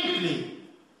distinctly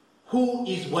who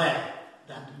is where.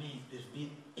 That means there's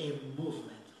been a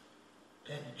movement,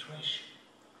 penetration,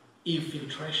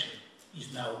 infiltration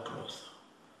is now closer.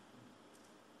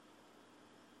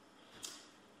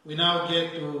 We now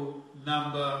get to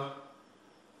number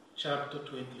chapter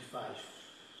 25.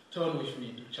 Turn with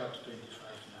me to chapter 25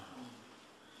 now.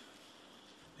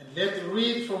 And let's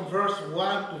read from verse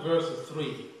 1 to verse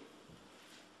 3.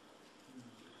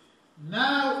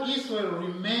 Now Israel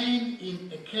remained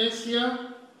in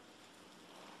Acacia.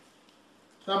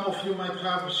 Some of you might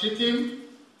have Shittim.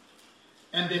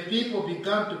 And the people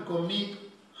began to commit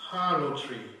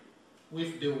harlotry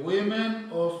with the women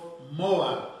of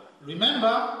Moab.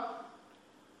 Remember,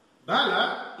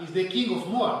 Balak is the king of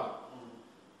Moab.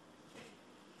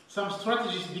 Some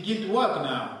strategies begin to work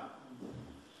now.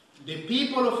 The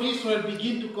people of Israel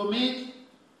begin to commit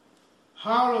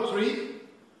harlotry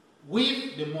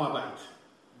with the Moabites.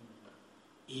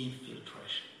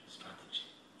 Infiltration strategy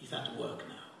is at work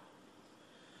now.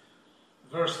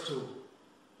 Verse 2.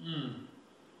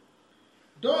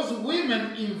 Those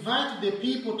women invite the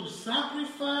people to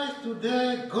sacrifice to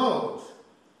their gods.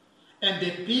 And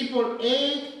the people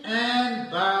ate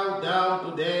and bowed down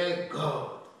to their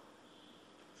God.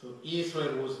 So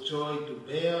Israel was joined to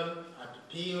Baal at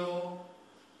Peor,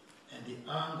 and and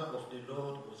the anger of the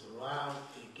Lord was roused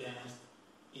against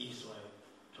Israel.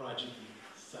 Tragically,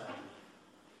 sadly.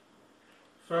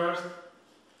 First,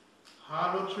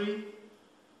 harlotry.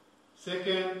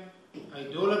 Second,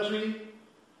 idolatry.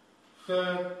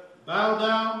 Third, bow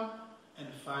down. And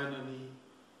finally,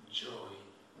 joy.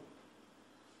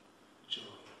 Joy.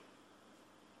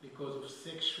 Because of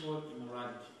sexual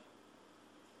immorality.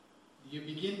 You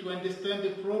begin to understand the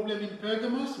problem in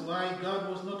Pergamos, why God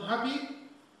was not happy,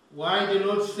 why the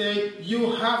Lord said,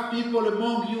 you have people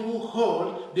among you who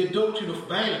hold the doctrine of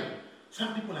Balaam.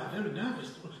 Some people are very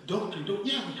nervous. Doctrine.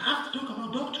 Yeah, we have to talk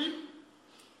about doctrine.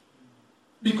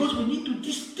 Because we need to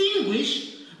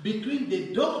distinguish between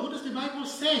the doctrine. What does the Bible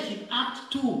say in Acts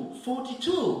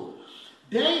 2:42?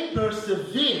 They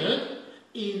persevered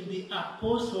in the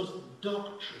apostles'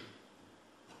 doctrine.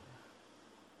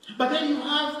 But then you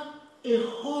have a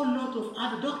whole lot of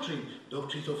other doctrine.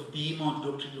 Doctrines of demons,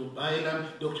 doctrines of Balaam,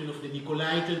 doctrine of the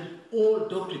Nicolaitans, all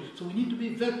doctrine. So we need to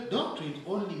be very... Doctrine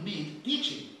only means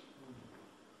teaching.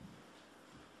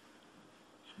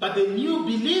 But the new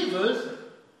believers,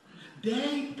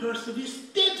 they persevere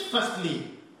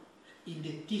steadfastly in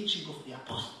the teaching of the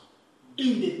apostle,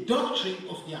 in the doctrine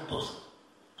of the apostle.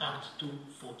 Acts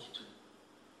 2:42.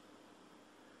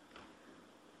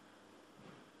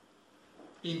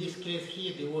 In this case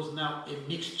here, there was now a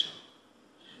mixture.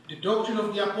 The doctrine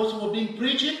of the apostle was being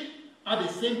preached. At the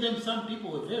same time, some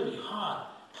people were very hard,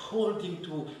 holding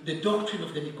to the doctrine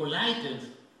of the Nicolaitans.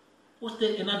 What's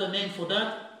another name for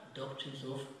that? Doctrines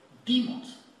of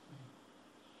demons.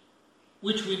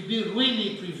 Which will be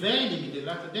really prevailing in the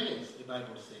latter days, the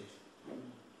Bible says.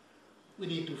 We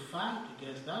need to fight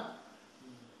against that.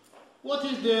 What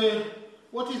is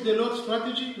the Lord's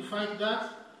strategy to fight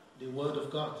that? The Word of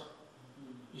God.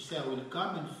 He said, I will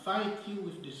come and fight you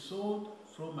with the sword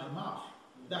from my mouth.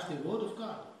 That's the Word of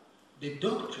God. The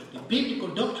doctrine, the biblical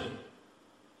doctrine.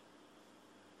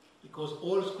 Because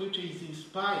all Scripture is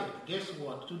inspired. Guess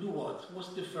what? To do what? What's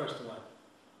the first one?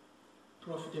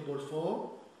 Profitable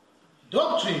for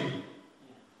doctrine.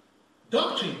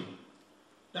 Doctrine.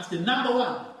 That's the number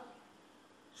one.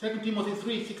 2 Timothy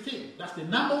 3:16. That's the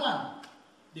number one.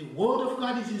 The Word of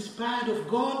God is inspired of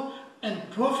God and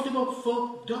profitable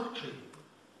for doctrine.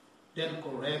 Then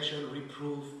correction,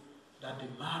 reproof, that the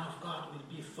man of God will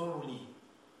be thoroughly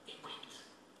equipped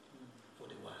for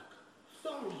the work.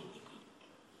 Thoroughly equipped.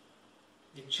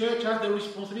 The church has the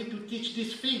responsibility to teach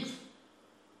these things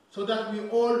so that we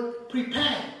all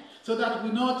prepare, so that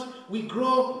we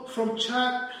grow from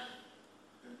childhood,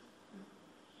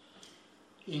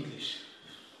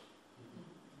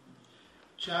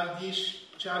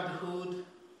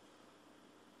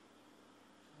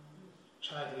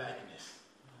 childlikeness.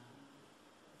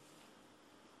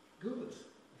 Good.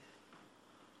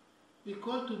 We're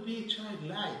called to be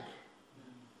childlike.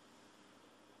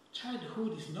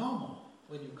 Childhood is normal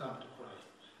when you come to Christ.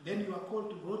 Then you are called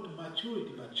to grow to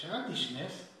maturity, but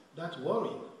childishness, that's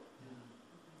worrying.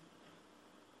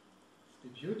 It's the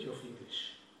beauty of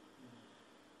English.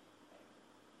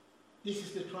 This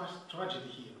is the tragedy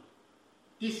here.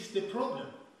 This is the problem.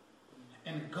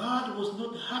 And God was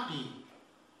not happy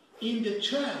in the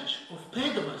church of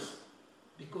Pergamos,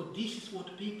 because this is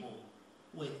what people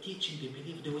were teaching the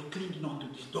believers. They were clinging on to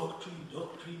this doctrines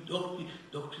of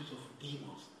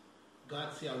demons.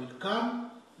 God said, I will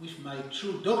come with my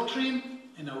true doctrine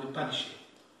and I will punish you.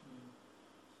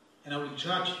 And I will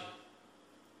judge you.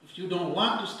 If you don't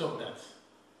want to stop that.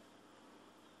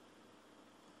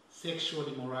 Sexual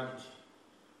immorality.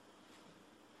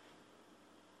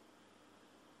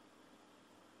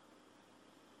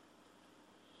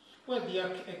 Well, the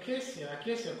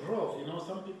acacia grove,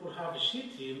 some people have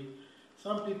shittim,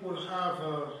 some people have,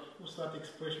 what's that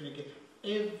expression again?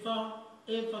 Evergreen,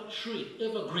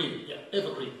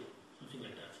 something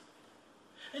like that.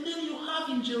 And then you have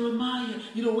in Jeremiah,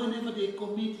 whenever they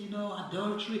commit,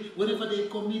 adultery, whenever they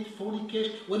commit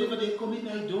fornication, whenever they commit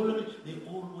idolatry, they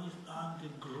always under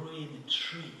green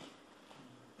tree.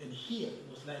 And here it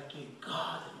was like a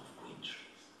garden of green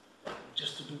trees,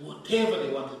 just to do whatever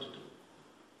they wanted to do.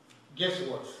 Guess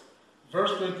what?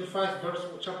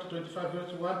 Chapter 25,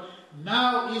 verse 1.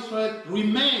 Now Israel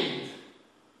remained.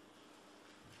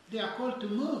 They are called to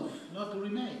move, not to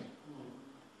remain.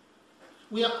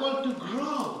 We are called to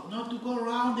grow, not to go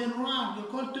round and round. We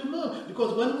are called to move.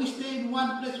 Because when we stay in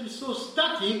one place, we're so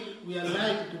static, we are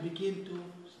likely to begin to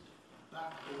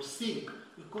back or sink.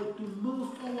 We're called to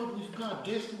move forward with God.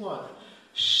 Guess what?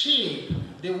 Sheep.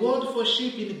 The word for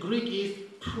sheep in Greek is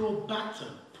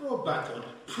probaton.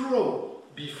 Pro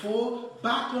before,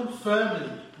 baton firmly,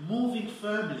 moving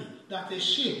firmly. that a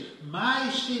sheep, my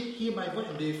sheep hear my voice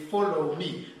and they follow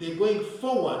me. They're going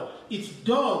forward. It's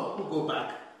dog who go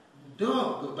back.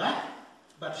 Dog go back,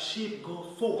 but sheep go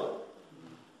forward.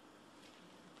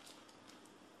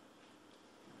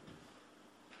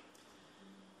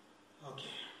 Okay.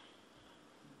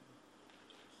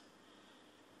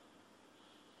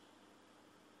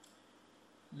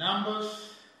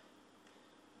 Numbers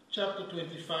chapter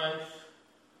 25.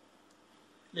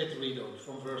 Let's read on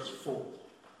from verse 4.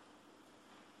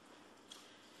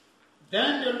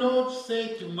 Then the Lord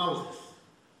said to Moses,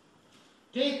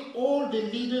 take all the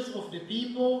leaders of the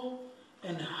people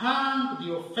and hang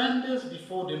the offenders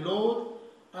before the Lord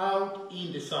out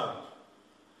in the sun,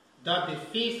 that the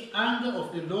fierce anger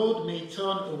of the Lord may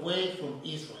turn away from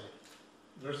Israel.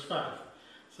 Verse 5.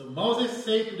 So Moses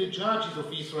said to the judges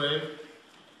of Israel,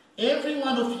 every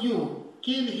one of you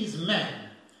kill his men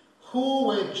who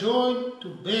were joined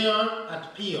to bear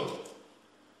at Peor.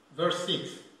 Verse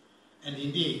 6. And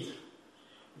indeed,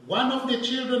 one of the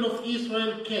children of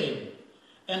Israel came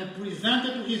and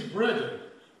presented to his brethren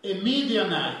a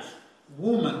Midianite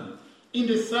woman in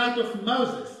the sight of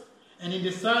Moses and in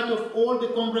the sight of all the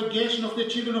congregation of the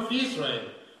children of Israel,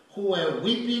 who were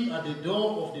weeping at the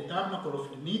door of the tabernacle of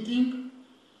the meeting.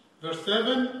 Verse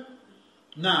 7.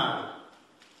 Now,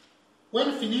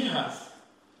 when Phinehas,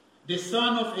 the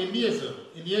son of Eleazar,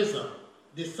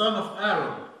 the son of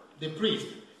Aaron, the priest,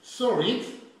 saw it,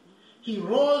 he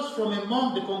rose from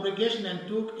among the congregation and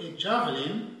took a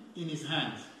javelin in his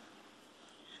hands.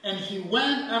 And he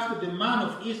went after the man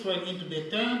of Israel into the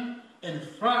tent and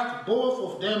thrust both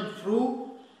of them through,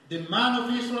 the man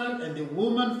of Israel and the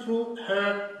woman through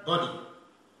her body.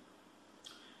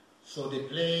 So the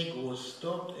plague was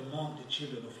stopped among the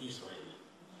children of Israel.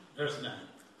 Verse 9.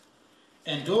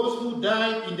 And those who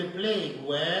died in the plague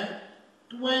were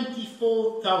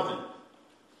 24,000.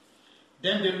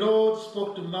 Then the Lord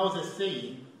spoke to Moses,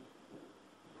 saying,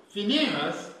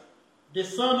 Phinehas, the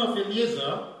son of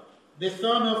Eleazar, the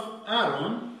son of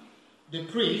Aaron, the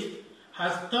priest,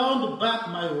 has turned back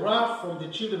my wrath from the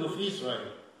children of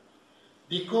Israel,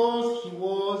 because he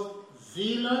was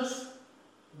zealous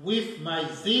with my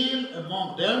zeal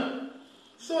among them,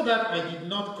 so that I did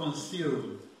not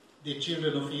consume the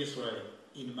children of Israel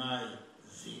in my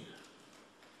zeal.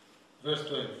 Verse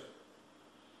 12.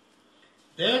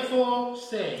 Therefore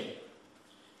say,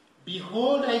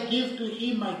 behold, I give to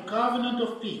him my covenant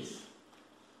of peace,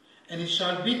 and it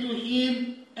shall be to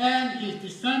him and his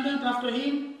descendant after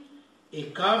him a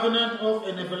covenant of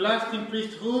an everlasting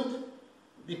priesthood,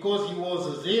 because he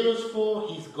was zealous for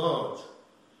his God,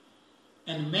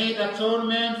 and made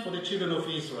atonement for the children of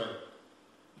Israel.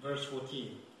 Verse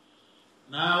 14.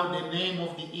 Now the name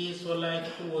of the Israelite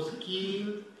who was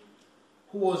killed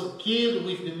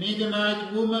with the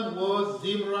Midianite woman was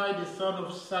Zimri the son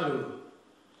of Salu,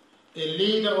 a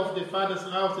leader of the father's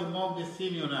house among the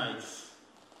Simeonites.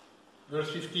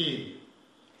 Verse 15.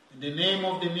 And the name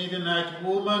of the Midianite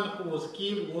woman who was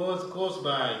killed was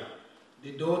Cosbi,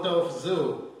 the daughter of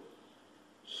Zoe.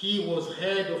 He was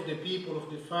head of the people of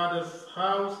the father's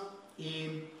house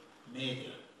in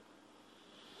Midian.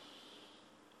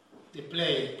 The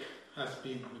plague has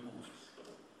been removed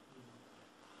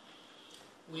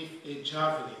with a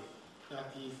javelin,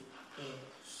 that is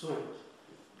a sword.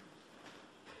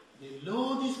 The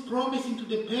Lord is promising to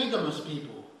the Pergamos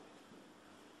people.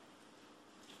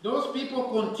 Those people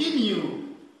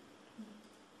continue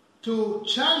to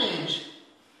challenge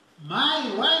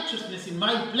my righteousness in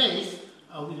my place.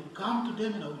 I will come to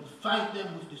them and I will fight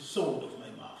them with the sword of my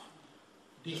mouth.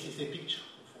 This is a picture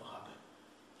of what happened.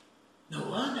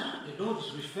 No wonder the Lord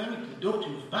is referring to the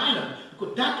doctrine of Balaam,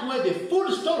 because that's where the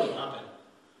full story happened.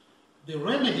 The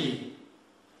remedy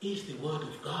is the word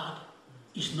of God.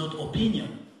 It's not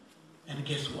opinion. And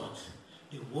guess what?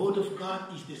 The word of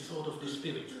God is the sword of the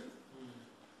Spirit.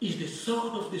 Is the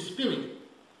sword of the Spirit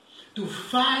to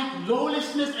fight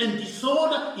lawlessness and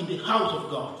disorder in the house of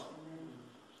God.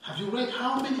 Have you read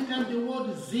how many times the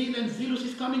word zeal and zealous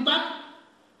is coming back?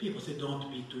 People say, don't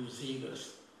be too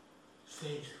zealous.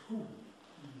 Says who?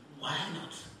 Why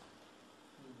not?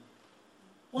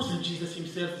 Wasn't Jesus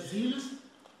himself zealous?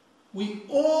 We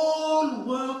all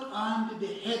work under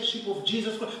the headship of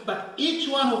Jesus Christ, but each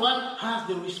one of us has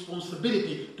the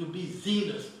responsibility to be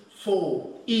zealous for,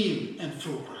 in, and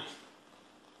through Christ,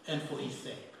 and for his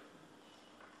sake.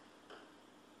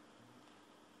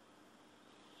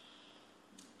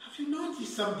 Have you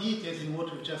noticed some details in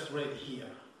what we've just read here?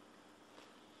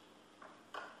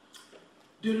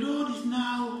 The Lord is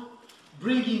now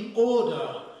bringing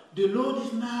order. The Lord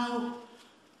is now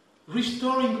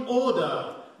restoring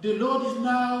order. The Lord is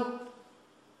now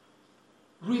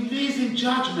releasing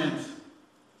judgment.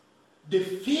 The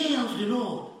fear of the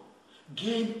Lord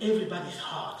gained everybody's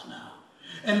heart now.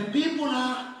 And people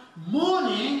are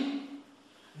mourning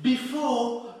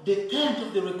before the tent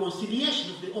of the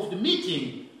reconciliation of the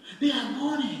meeting. They are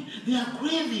mourning, they are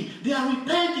grieving, they are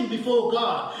repenting before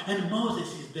God. And Moses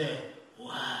is there. Wow.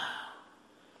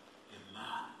 A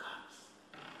man comes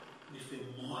with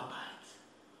a Moabite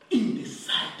in the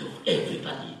sight of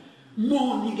everybody,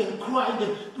 mourning and crying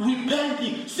and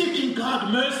repenting, seeking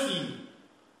God's mercy.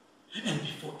 And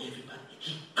before everybody,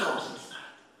 he goes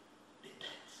inside the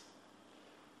tents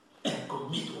and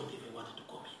commit whatever he wanted to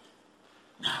commit.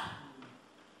 Now,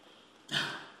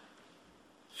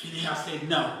 Phinehas said,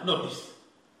 no, not this.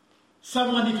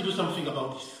 Someone needs to do something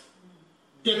about this.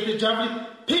 Take the javelin,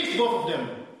 pierce both of them.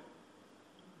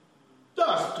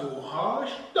 That's too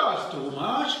harsh. That's too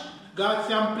much. God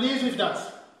said, I'm pleased with that.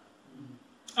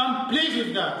 I'm pleased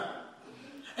with that.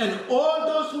 And all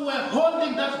those who were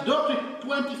holding that doctrine,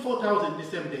 24,000 the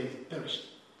same day, perished.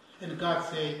 And God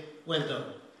said, well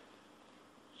done.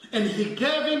 And he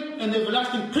gave him an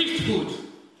everlasting priesthood.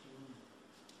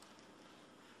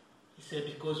 He said,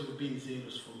 because you've been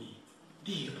zealous for me.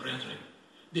 Dear brethren,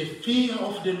 the fear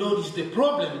of the Lord is the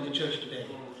problem in the church today.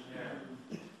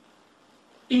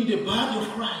 In the body of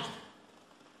Christ,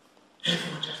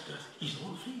 everyone just does his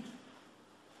own thing.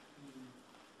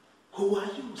 Who are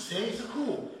you? Says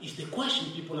who? Is the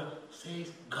question people are. Says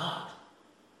God.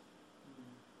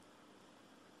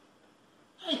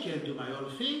 I can do my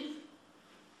own thing.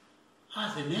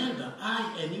 As an elder,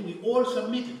 I and you, we all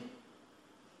submitted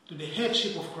to the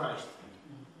headship of Christ.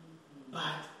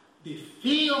 But the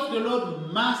fear of the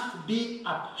Lord must be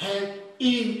upheld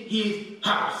in his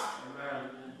house.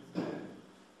 Amen.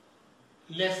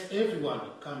 Lest everyone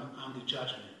come under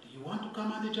judgment. Do you want to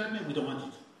come under judgment? We don't want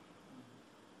it.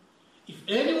 If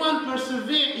anyone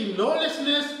persevere in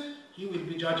lawlessness, he will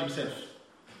be judged himself.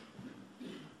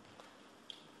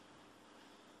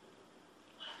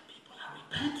 People are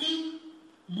repenting,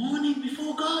 mourning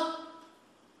before God,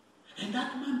 and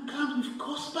that man comes with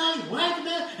crossby right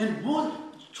there and mourn.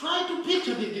 Try to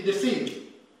picture the scene.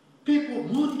 People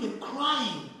mourning and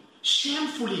crying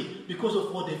shamefully because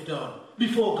of what they've done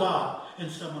before God, and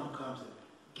someone comes and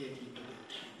gets into their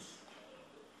tents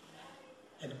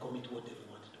and commit whatever.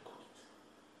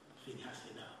 Phinehas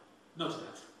said, no, not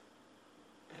that.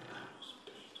 And God was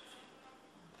pleased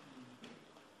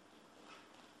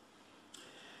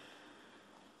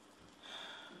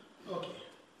with him. Okay.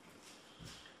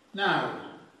 Now,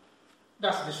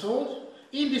 that's the sword.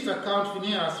 In this account,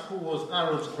 Phinehas, who was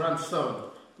Aaron's grandson,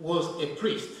 was a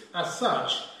priest. As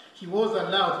such, he was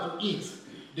allowed to eat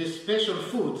the special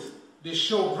food, the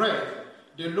showbread.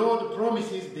 The Lord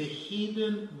promises the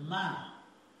hidden manna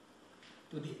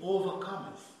to the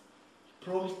overcomers.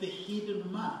 Promised the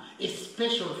hidden manna, a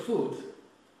special food.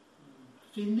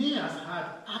 Phinehas had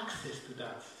access to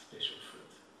that special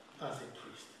food as a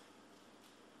priest.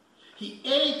 He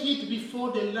ate it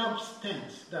before the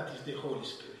lampstand, that is the Holy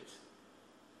Spirit.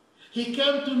 He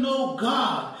came to know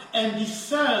God and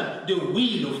discern the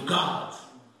will of God.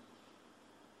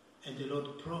 And the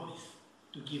Lord promised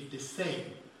to give the same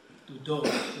to those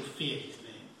who fear his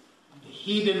name. The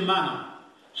hidden manna,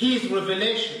 his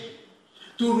revelation,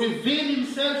 to reveal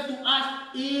himself to us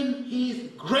in his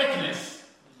greatness.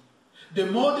 The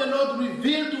more the Lord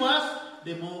reveals to us,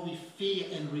 the more we fear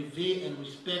and revere and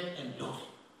respect and love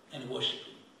him and worship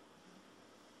him.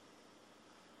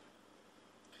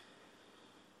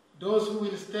 Those who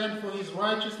will stand for his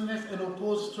righteousness and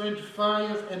oppose strange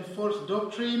fires and false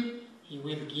doctrine, he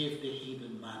will give the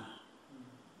hidden manna.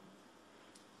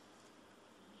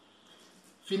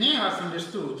 Phinehas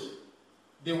understood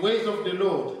the ways of the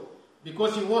Lord,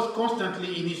 because he was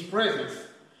constantly in his presence.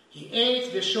 He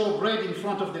ate the showbread in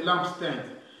front of the lampstand.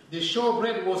 The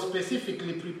showbread was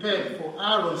specifically prepared for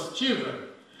Aaron's children.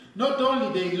 Not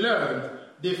only they learned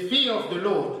the fear of the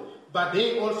Lord, but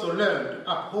they also learned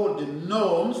to uphold the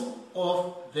norms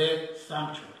of the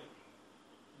sanctuary.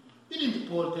 Didn't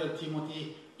Paul tell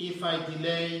Timothy, if I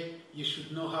delay, you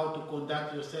should know how to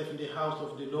conduct yourself in the house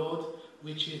of the Lord,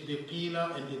 which is the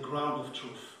pillar and the ground of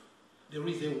truth? There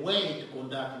is a way to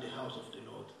conduct in the house of the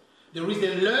Lord. There is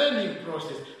a learning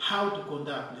process how to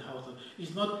conduct in the house of the Lord.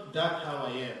 It's not that how I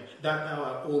am, that how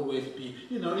I always be.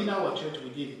 You know, in our church we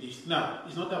did this. No,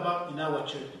 it's not about in our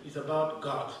church. It's about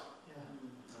God.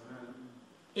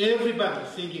 Yeah. Everybody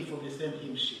singing from the same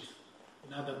hymn sheet.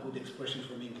 Another good expression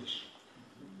from English.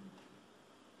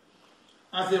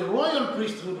 As a royal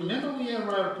priesthood, remember we are a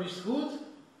royal priesthood.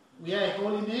 We are a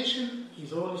holy nation.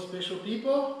 His holy special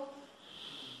people.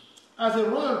 As a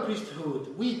royal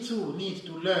priesthood, we too need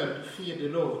to learn to fear the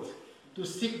Lord to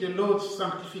seek the Lord's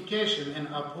sanctification and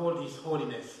uphold his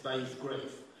holiness by his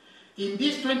grace. In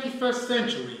this 21st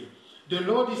century, the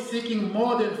Lord is seeking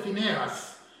more than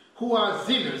Phinehas, who are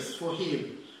zealous for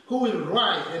him, who will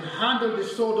rise and handle the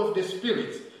sword of the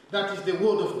Spirit, that is the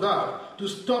word of God, to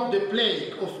stop the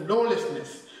plague of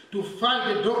lawlessness, to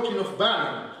fight the doctrine of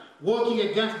Balaam, working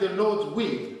against the Lord's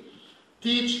will,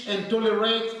 teach and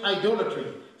tolerate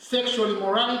idolatry, sexual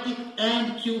immorality,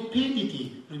 and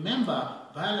cupidity. Remember,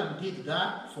 Balaam did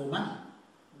that for money.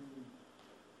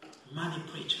 Money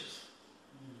preachers.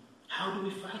 How do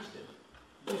we fight them?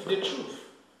 With the truth.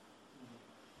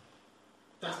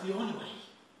 That's the only way.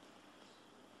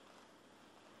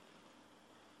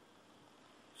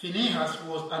 Phinehas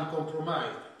was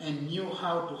uncompromised and knew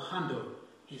how to handle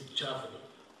his javelin.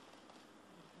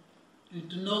 And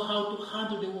to know how to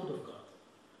handle the word of God.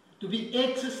 To be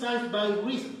exercised by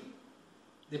reason.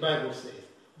 The Bible says.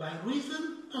 By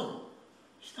reason? No.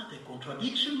 It's not a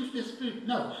contradiction with the Spirit.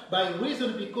 No. By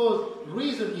reason, because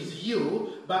reason is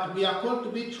you, but we are called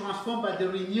to be transformed by the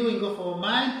renewing of our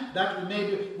mind, that we may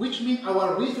be, which means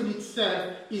our reason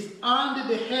itself is under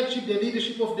the headship, the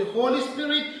leadership of the Holy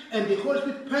Spirit, and the Holy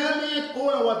Spirit permeates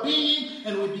all our being,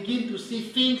 and we begin to see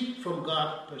things from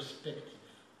God's perspective.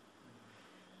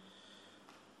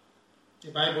 The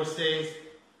Bible says,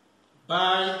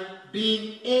 by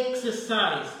being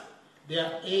exercised, they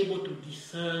are able to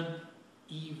discern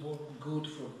evil, good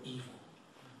from evil.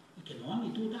 You can only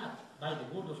do that by the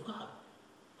word of God,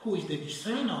 who is the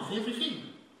discerner of everything.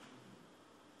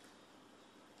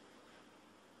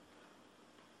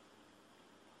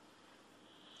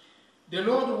 The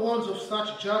Lord warns of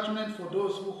such judgment for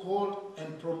those who hold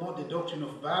and promote the doctrine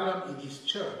of Balaam in his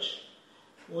church.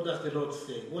 What does the Lord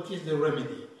say? What is the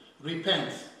remedy?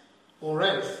 Repent, or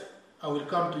else I will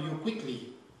come to you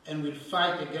quickly and will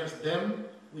fight against them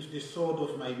with the sword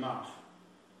of my mouth.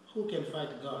 Who can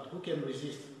fight God? Who can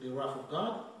resist the wrath of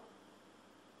God?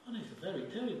 And it's very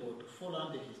terrible to fall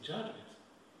under his judgment.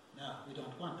 No, we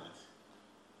don't want that.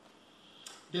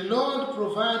 The Lord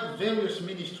provides various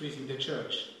ministries in the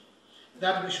church,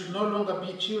 that we should no longer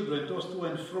be children tossed to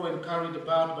and fro and carried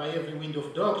about by every wind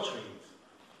of doctrines,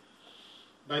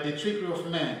 by the trickery of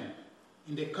men,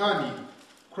 in the cunning,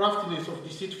 craftiness of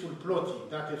deceitful plotting,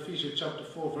 that Ephesians chapter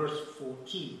 4, verse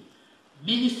 14.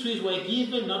 Ministries were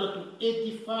given in order to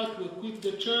edify, to equip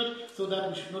the church, so that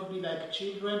we should not be like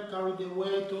children carried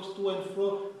away, tossed to and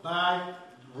fro by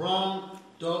wrong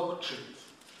doctrines.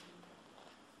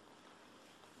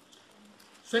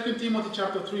 2 Timothy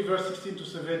chapter 3, verse 16 to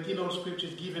 17, all scripture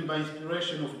is given by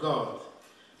inspiration of God,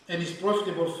 and is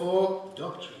profitable for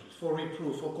doctrine, for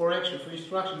reproof, for correction, for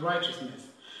instruction in righteousness,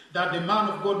 that the man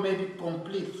of God may be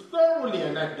complete, thoroughly, I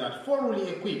like that, thoroughly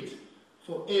equipped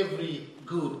for every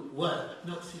good work,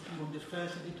 not sitting on the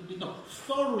fence a little bit, no,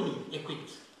 thoroughly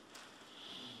equipped.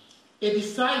 A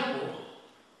disciple,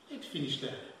 let's finish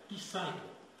there, disciple.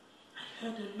 I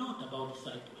heard a lot about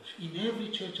discipleship. In every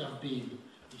church I've been,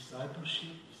 discipleship,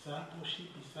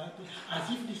 as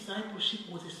if discipleship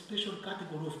was a special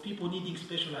category of people needing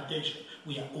special attention.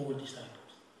 We are all disciples.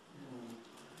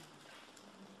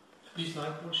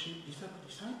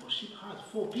 Discipleship has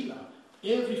 4 pillars.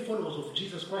 Every follower of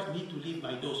Jesus Christ need to live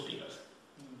by those pillars.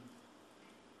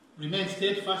 Remain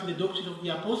steadfast in the doctrine of the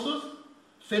apostles,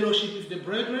 fellowship with the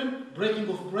brethren, breaking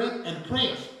of bread, and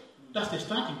prayers. That's the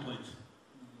starting point.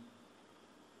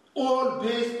 All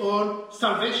based on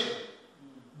salvation.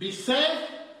 Be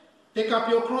saved, take up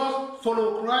your cross,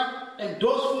 follow Christ, and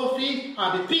those 4 things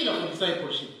are the pillars of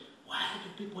discipleship. Why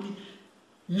do people need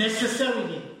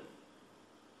necessarily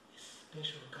a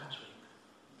special gathering?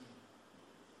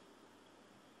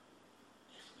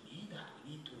 We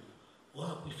need to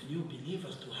work with new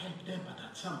believers to help them, but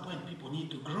at some point people need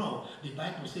to grow. The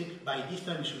Bible says by this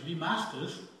time you should be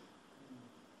masters.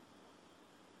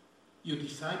 You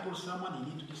disciple someone, you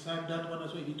need to disciple that one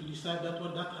as well, you need to disciple that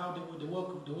one. That's how the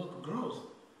work grows.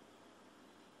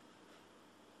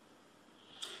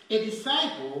 A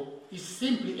disciple is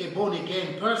simply a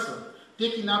born-again person,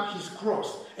 taking up his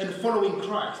cross and following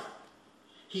Christ.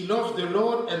 He loves the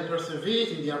Lord and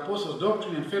perseveres in the apostles'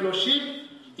 doctrine and fellowship,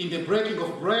 in the breaking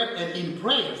of bread and in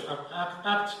prayers,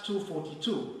 Acts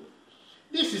 2:42.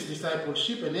 This is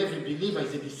discipleship, and every believer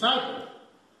is a disciple.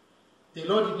 The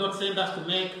Lord did not send us to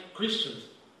make Christians,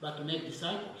 but to make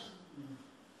disciples.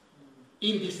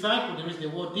 In disciple, there is the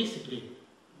word discipline.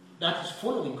 That is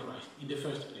following Christ in the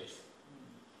first place.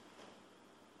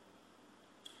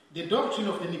 The doctrine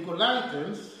of the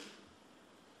Nicolaitans,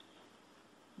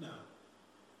 now,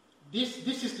 this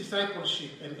is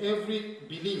discipleship, and every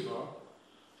believer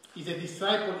is a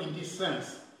disciple in this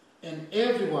sense, and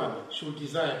everyone should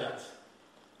desire that.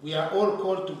 We are all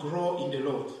called to grow in the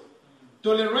Lord.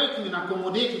 Tolerating and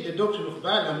accommodating the doctrine of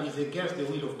Balaam is against the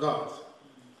will of God,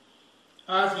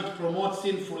 as it promotes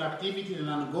sinful activity and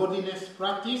ungodliness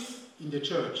practice in the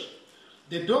church.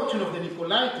 The doctrine of the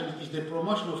Nicolaitans is the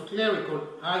promotion of clerical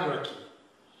hierarchy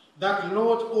that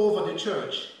lord over the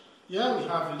church. Yeah, we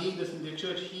have leaders in the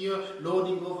church here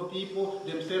lording over people,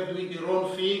 themselves doing their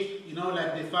own thing,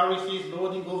 like the Pharisees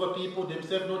lording over people,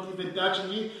 themselves not even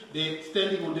touching it. They're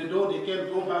standing on the door, they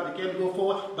can't go back, they can't go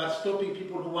forward, but stopping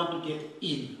people who want to get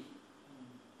in.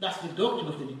 That's the doctrine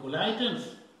of the Nicolaitans.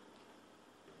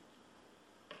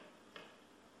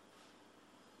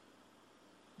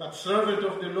 But servants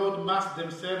of the Lord must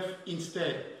themselves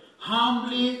instead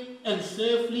humbly and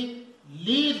safely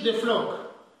lead the flock,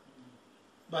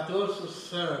 but also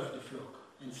serve the flock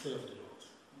and serve the Lord.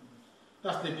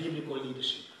 That's the biblical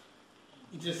leadership.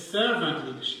 It's a servant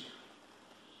leadership.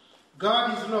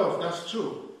 God is love, that's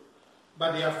true,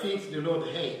 but there are things the Lord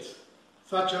hates,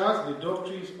 such as the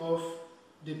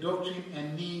doctrine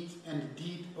and needs and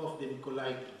deed of the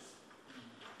Nicolaitans.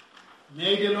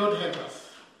 May the Lord help us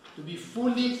to be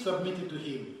fully submitted to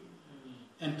Him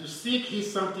and to seek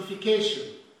His sanctification,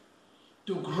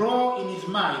 to grow in His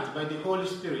might by the Holy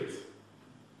Spirit,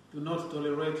 to not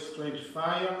tolerate strange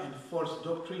fire and false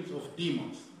doctrines of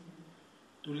demons,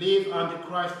 to live under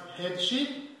Christ's headship.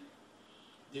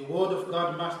 The Word of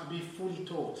God must be fully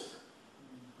taught,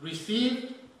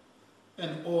 received,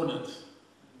 and honored.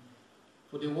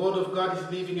 For the Word of God is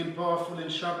living and powerful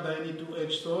and sharp than any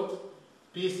two-edged sword,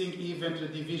 piercing even to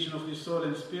the division of the soul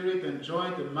and spirit and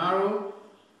joint and marrow,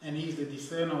 and He is the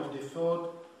discerner of the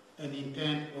thought and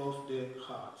intent of the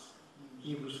heart.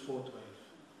 Hebrews 4:12.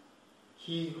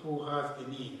 He who has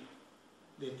an ear,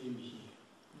 let him hear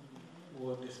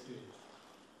what the Spirit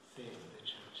says to the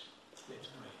church. Let's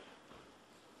pray.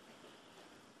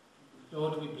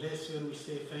 Lord, we bless you and we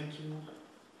say thank you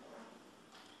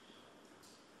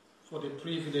for the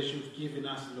privilege you've given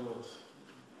us, Lord,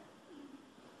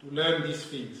 to learn these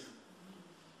things.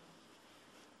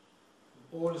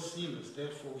 All sinners,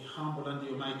 therefore, we humble under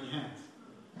your mighty hand.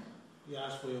 We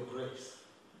ask for your grace.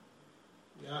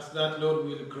 We ask that, Lord,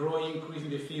 we will grow, increase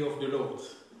in the fear of the Lord,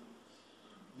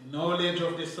 the knowledge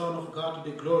of the Son of God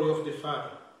to the glory of the Father.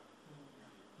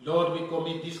 Lord, we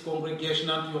commit this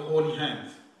congregation unto your holy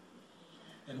hands.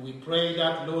 And we pray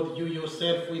that, Lord, you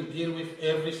yourself will deal with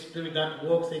every spirit that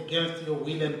walks against your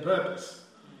will and purpose.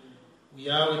 We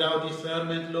are without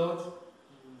discernment, Lord.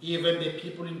 Even the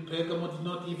people in Pergamum did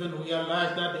not even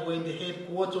realize that they were in the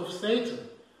headquarters of Satan,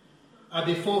 at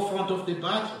the forefront of the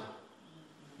battle.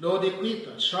 Lord, equip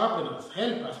us, sharpen us,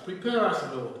 help us, prepare us,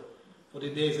 Lord, for the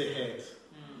days ahead.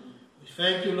 We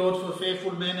thank you, Lord, for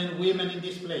faithful men and women in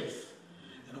this place.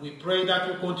 And we pray that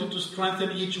you continue to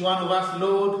strengthen each one of us,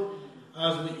 Lord,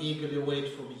 as we eagerly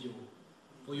wait from you,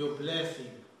 for your blessing,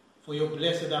 for your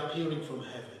blessed appearing from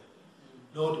heaven.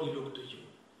 Lord, we look to you.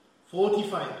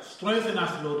 Fortify us, strengthen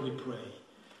us, Lord, we pray.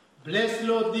 Bless,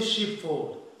 Lord, this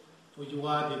sheepfold, for you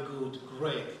are the good,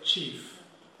 great, chief,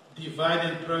 divine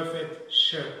and perfect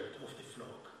shepherd of the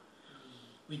flock.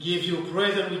 We give you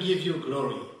praise and we give you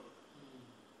glory,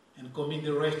 and commit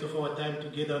the rest of our time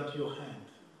together into your hand.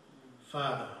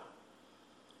 Father,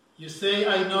 you say,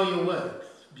 I know your works,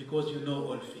 because you know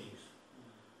all things.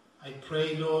 I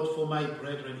pray, Lord, for my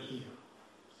brethren here.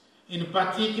 In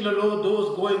particular, Lord,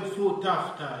 those going through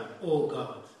tough time, oh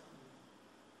God.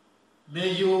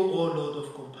 May you, oh Lord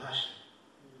of compassion,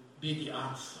 be the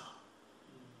answer.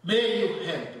 May you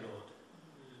help, Lord.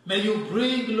 May you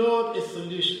bring, Lord, a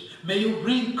solution. May you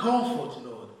bring comfort,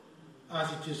 Lord,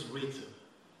 as it is written.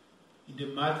 In the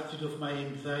multitude of my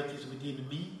anxieties within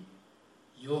me,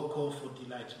 your comfort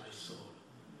delights my soul.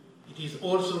 It is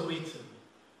also written,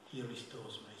 he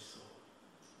restores my soul.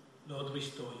 Lord,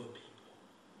 restore your people.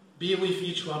 Be with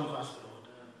each one of us, Lord.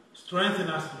 Strengthen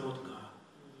us, Lord God.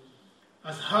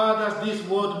 As hard as this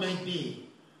word may be,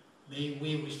 may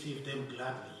we receive them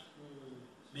gladly.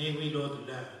 May we, Lord,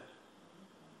 learn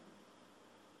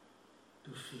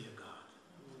to fear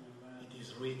God. It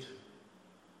is written,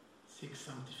 seek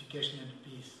sanctification and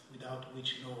peace, without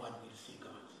which no one will see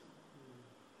God.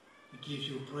 We give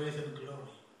you praise and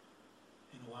glory,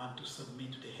 and want to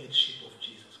submit to the headship of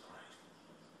Jesus Christ.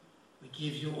 We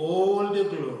give you all the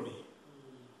glory